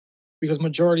fired because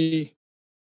majority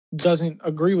doesn't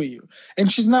agree with you. And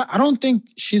I don't think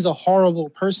she's a horrible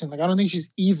person. Like I don't think she's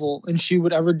evil and she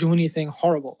would ever do anything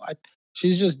horrible.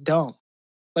 She's just dumb.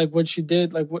 Like what she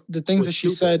did, like what the things Was that she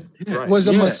said stupid. Right. was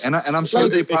a Yeah, mis- and I'm sure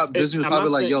like, Disney was I'm probably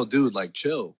not like, saying- "Yo, dude, like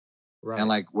chill," right. and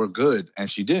like we're good, and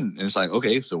she didn't, and it's like,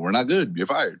 okay, so we're not good. You're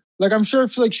fired. Like I'm sure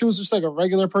if like she was just like a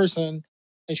regular person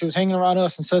and she was hanging around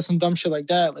us and said some dumb shit like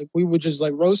that, like we would just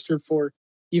like roast her for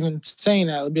even saying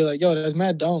that. It'd be like, yo, that's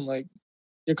mad dumb. Like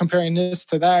you're comparing this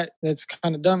to that. That's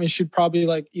kind of dumb. And she'd probably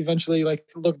like eventually like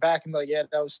look back and be like, yeah,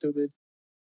 that was stupid.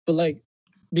 But like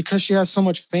because she has so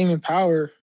much fame and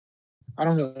power, I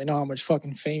don't really know how much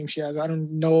fucking fame she has. I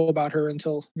don't know about her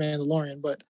until Mandalorian,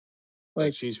 but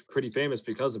like she's pretty famous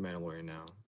because of Mandalorian now.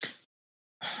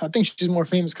 I think she's more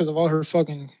famous because of all her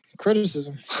fucking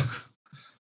criticism.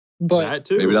 But That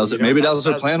too. Maybe that was you know, maybe that was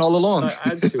her that- plan all along. that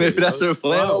adds to it, Maybe you that's know? her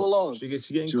plan Wow. all along. She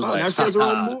getting She was clout. like, Now she has her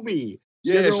 "Ha-ha." own movie.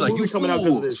 Yeah, She has her she's own like, movie "You coming out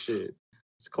because of this fools." shit.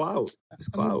 It's clout. It's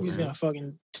the clout. movie's Man. gonna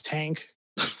fucking tank.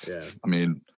 Yeah. I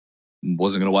mean,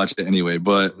 wasn't gonna watch it anyway,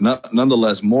 but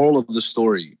nonetheless, moral of the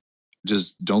story: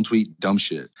 just don't tweet dumb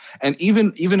shit. And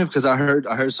even if because I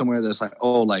heard somewhere that's like,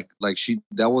 oh, like she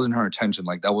that wasn't her intention,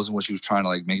 like that wasn't what she was trying to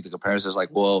like make the comparison. It's like,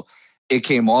 well, it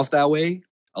came off that way.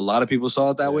 A lot of people saw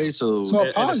it that Yeah. way, so So- And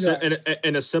a apologize.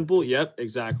 and a simple, yep,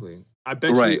 exactly. I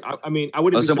bet Right. you. I mean, I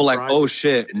wouldn't A be simple like, surprised. oh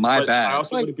shit, my But I bad.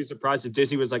 also Like- wouldn't be surprised if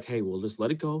Disney was like, "Hey, well, just let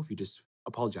it go if you just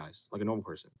apologize like a normal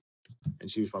person."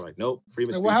 And she was probably like, "Nope, freedom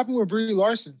of Like, speech." what happened with Brie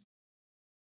Larson?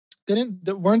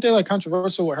 Weren't they like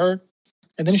controversial with her?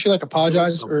 And then she like There was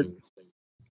apologized or something.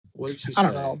 What did she say? I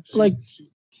don't know. She- Like,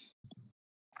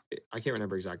 I can't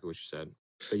remember exactly what she said,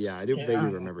 but yeah, I do Yeah, I vaguely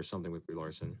don't know. remember something with Brie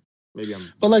Larson. Maybe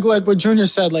I'm. but like what Junior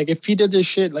said, like if he did this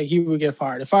shit, like he would get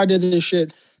fired. If I did this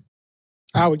shit,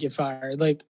 I would get fired.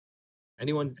 Like,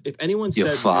 If anyone You're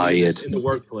said fired. this in the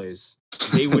workplace,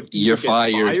 they would either You're get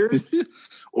fired.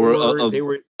 or they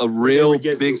were a real would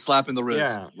get- big slap in the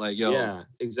wrist. Yeah, Like, yo, yeah,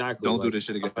 exactly. don't do like, this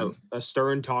shit again. A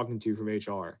stern talking to from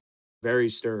HR, very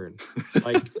stern.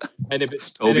 Like, and if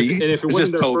it Toby. and if it It's wasn't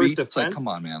just their Toby. first It's like, offense, come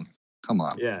on, man. Come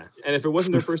on. yeah, and if it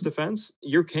wasn't their first offense,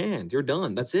 you're canned. You're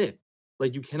done. That's it.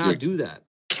 Like you cannot You're- do that.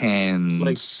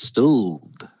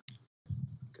 Cancelled.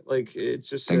 Like it's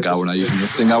just. Thank it's God just- we're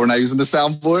not using the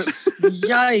soundboard.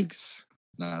 yikes.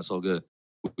 Nah, it's all good.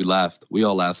 We laughed. We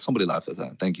all laughed. Somebody laughed at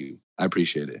that. Thank you. I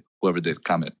appreciate it. Whoever did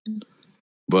comment.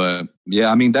 But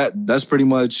yeah, I mean that's pretty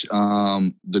much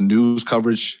the news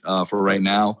coverage for right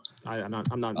now. I'm not.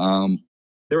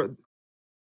 There.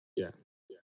 There.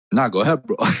 Nah, go ahead,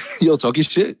 bro. Yo, talk your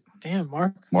shit. Damn,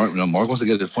 Mark. Mark wants to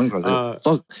get his point across. Uh,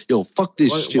 Fuck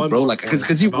this one- shit, one bro. more Like, point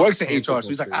because he about works in cancel HR, so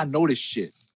he's like, culture. I know this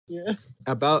shit. Yeah.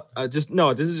 About just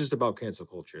no. This is just about cancel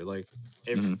culture. Like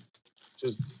if Mhm.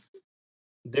 just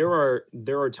there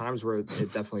are times where it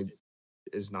definitely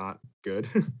is not good.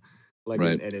 Like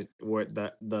Right. and it where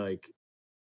that like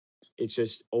it's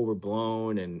just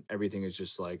overblown and everything is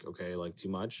just like okay like too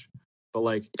much. But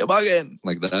like You're bugging.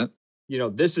 Like that. you know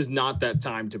this is not that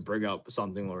time to bring up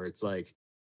something where it's like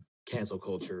cancel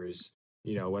culture is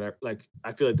you know whatever. Like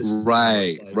I feel like this is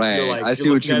Right, like, right. you're like- I you're see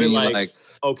what looking you at it mean. Like,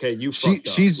 okay you fucked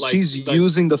up. she's Like- she's like-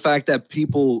 using the fact that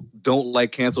people don't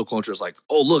like cancel culture. It's like,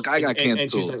 oh look, I got canceled.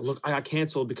 And she's like, look, I got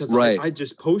canceled because Right. I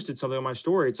just posted something on my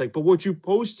story. It's like, but what you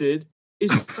posted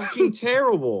is fucking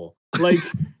terrible. Like,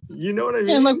 you know what I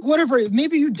mean? And like whatever,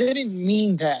 maybe you didn't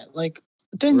mean that. Like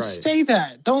then Right. say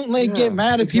that. Don't like Yeah, get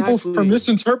mad at people for exactly.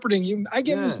 misinterpreting you. I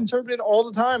get Yeah. misinterpreted all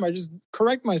the time. I just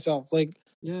correct myself. Like,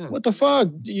 yeah. what the fuck?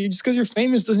 Just because you're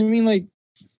famous doesn't mean like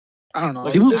I don't know.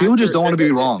 Like, people this- just don't want to be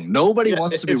if- wrong. Nobody Yeah,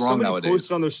 wants to be if wrong somebody nowadays.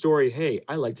 posted on their story, hey,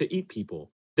 I like to eat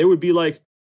people. They would be like,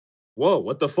 whoa,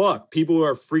 what the fuck? People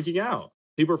are freaking out.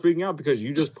 People are freaking out because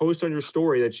you just post on your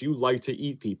story that you like to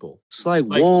eat people. It's like,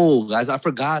 Like- whoa, guys, I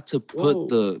forgot to Whoa.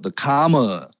 put the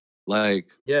comma. Like,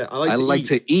 Yeah, I I like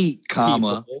to eat,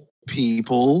 comma, people.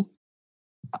 people.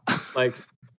 Like,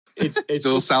 it's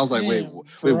Still just- sounds like, wait, damn,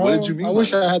 wait, what did bro, you mean? I by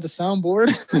wish that? I had the soundboard.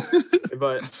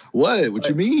 but What? What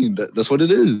you mean? That's what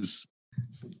it is.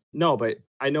 no, but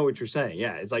I know what you're saying.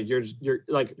 Yeah, it's like you're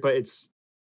like, but it's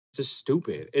just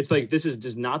stupid. It's like this is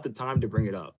just not the time to bring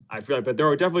it up. I feel like, but there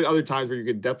are definitely other times where you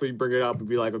could definitely bring it up and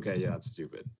be like, okay, yeah, that's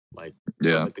stupid. Like,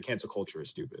 Yeah. like the cancel culture is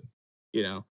stupid. You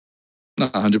know?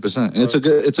 100%. And it's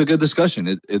a good discussion.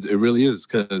 It really is,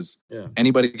 because Yeah.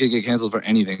 anybody can get canceled for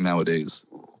anything nowadays.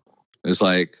 It's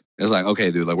like okay,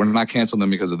 dude, like we're not canceling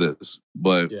them because of this,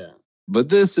 but Yeah.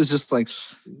 this is just like,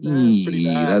 That's pretty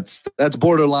bad. that's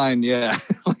borderline, yeah.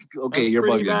 Like, okay, That's you're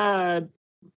pretty bugging, bad.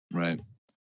 right?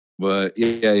 But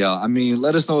yeah. I mean,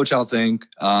 let us know what y'all think.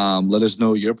 Let us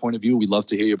know your point of view. We'd love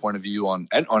to hear your point of view on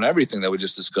everything that we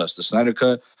just discussed: the Snyder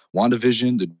Cut,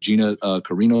 WandaVision, the Gina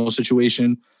Carino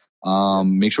situation.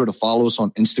 Make sure to follow us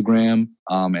on Instagram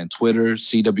and Twitter,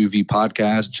 CWV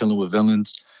Podcast, Chilling with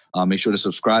Villains. Make sure to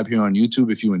subscribe here on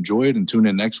YouTube if you enjoyed, and tune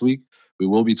in next week. We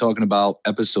will be talking about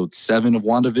episode 7 of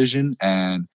WandaVision,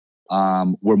 and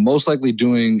we're most likely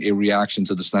doing a reaction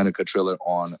to the Snyder Cut trailer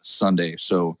on Sunday.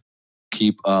 So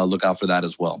keep look out for that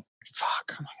as well.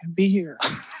 Fuck, I'm not gonna be here.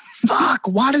 Fuck,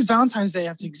 why does Valentine's Day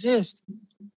have to exist?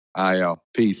 All right, y'all.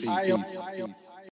 Peace. Peace.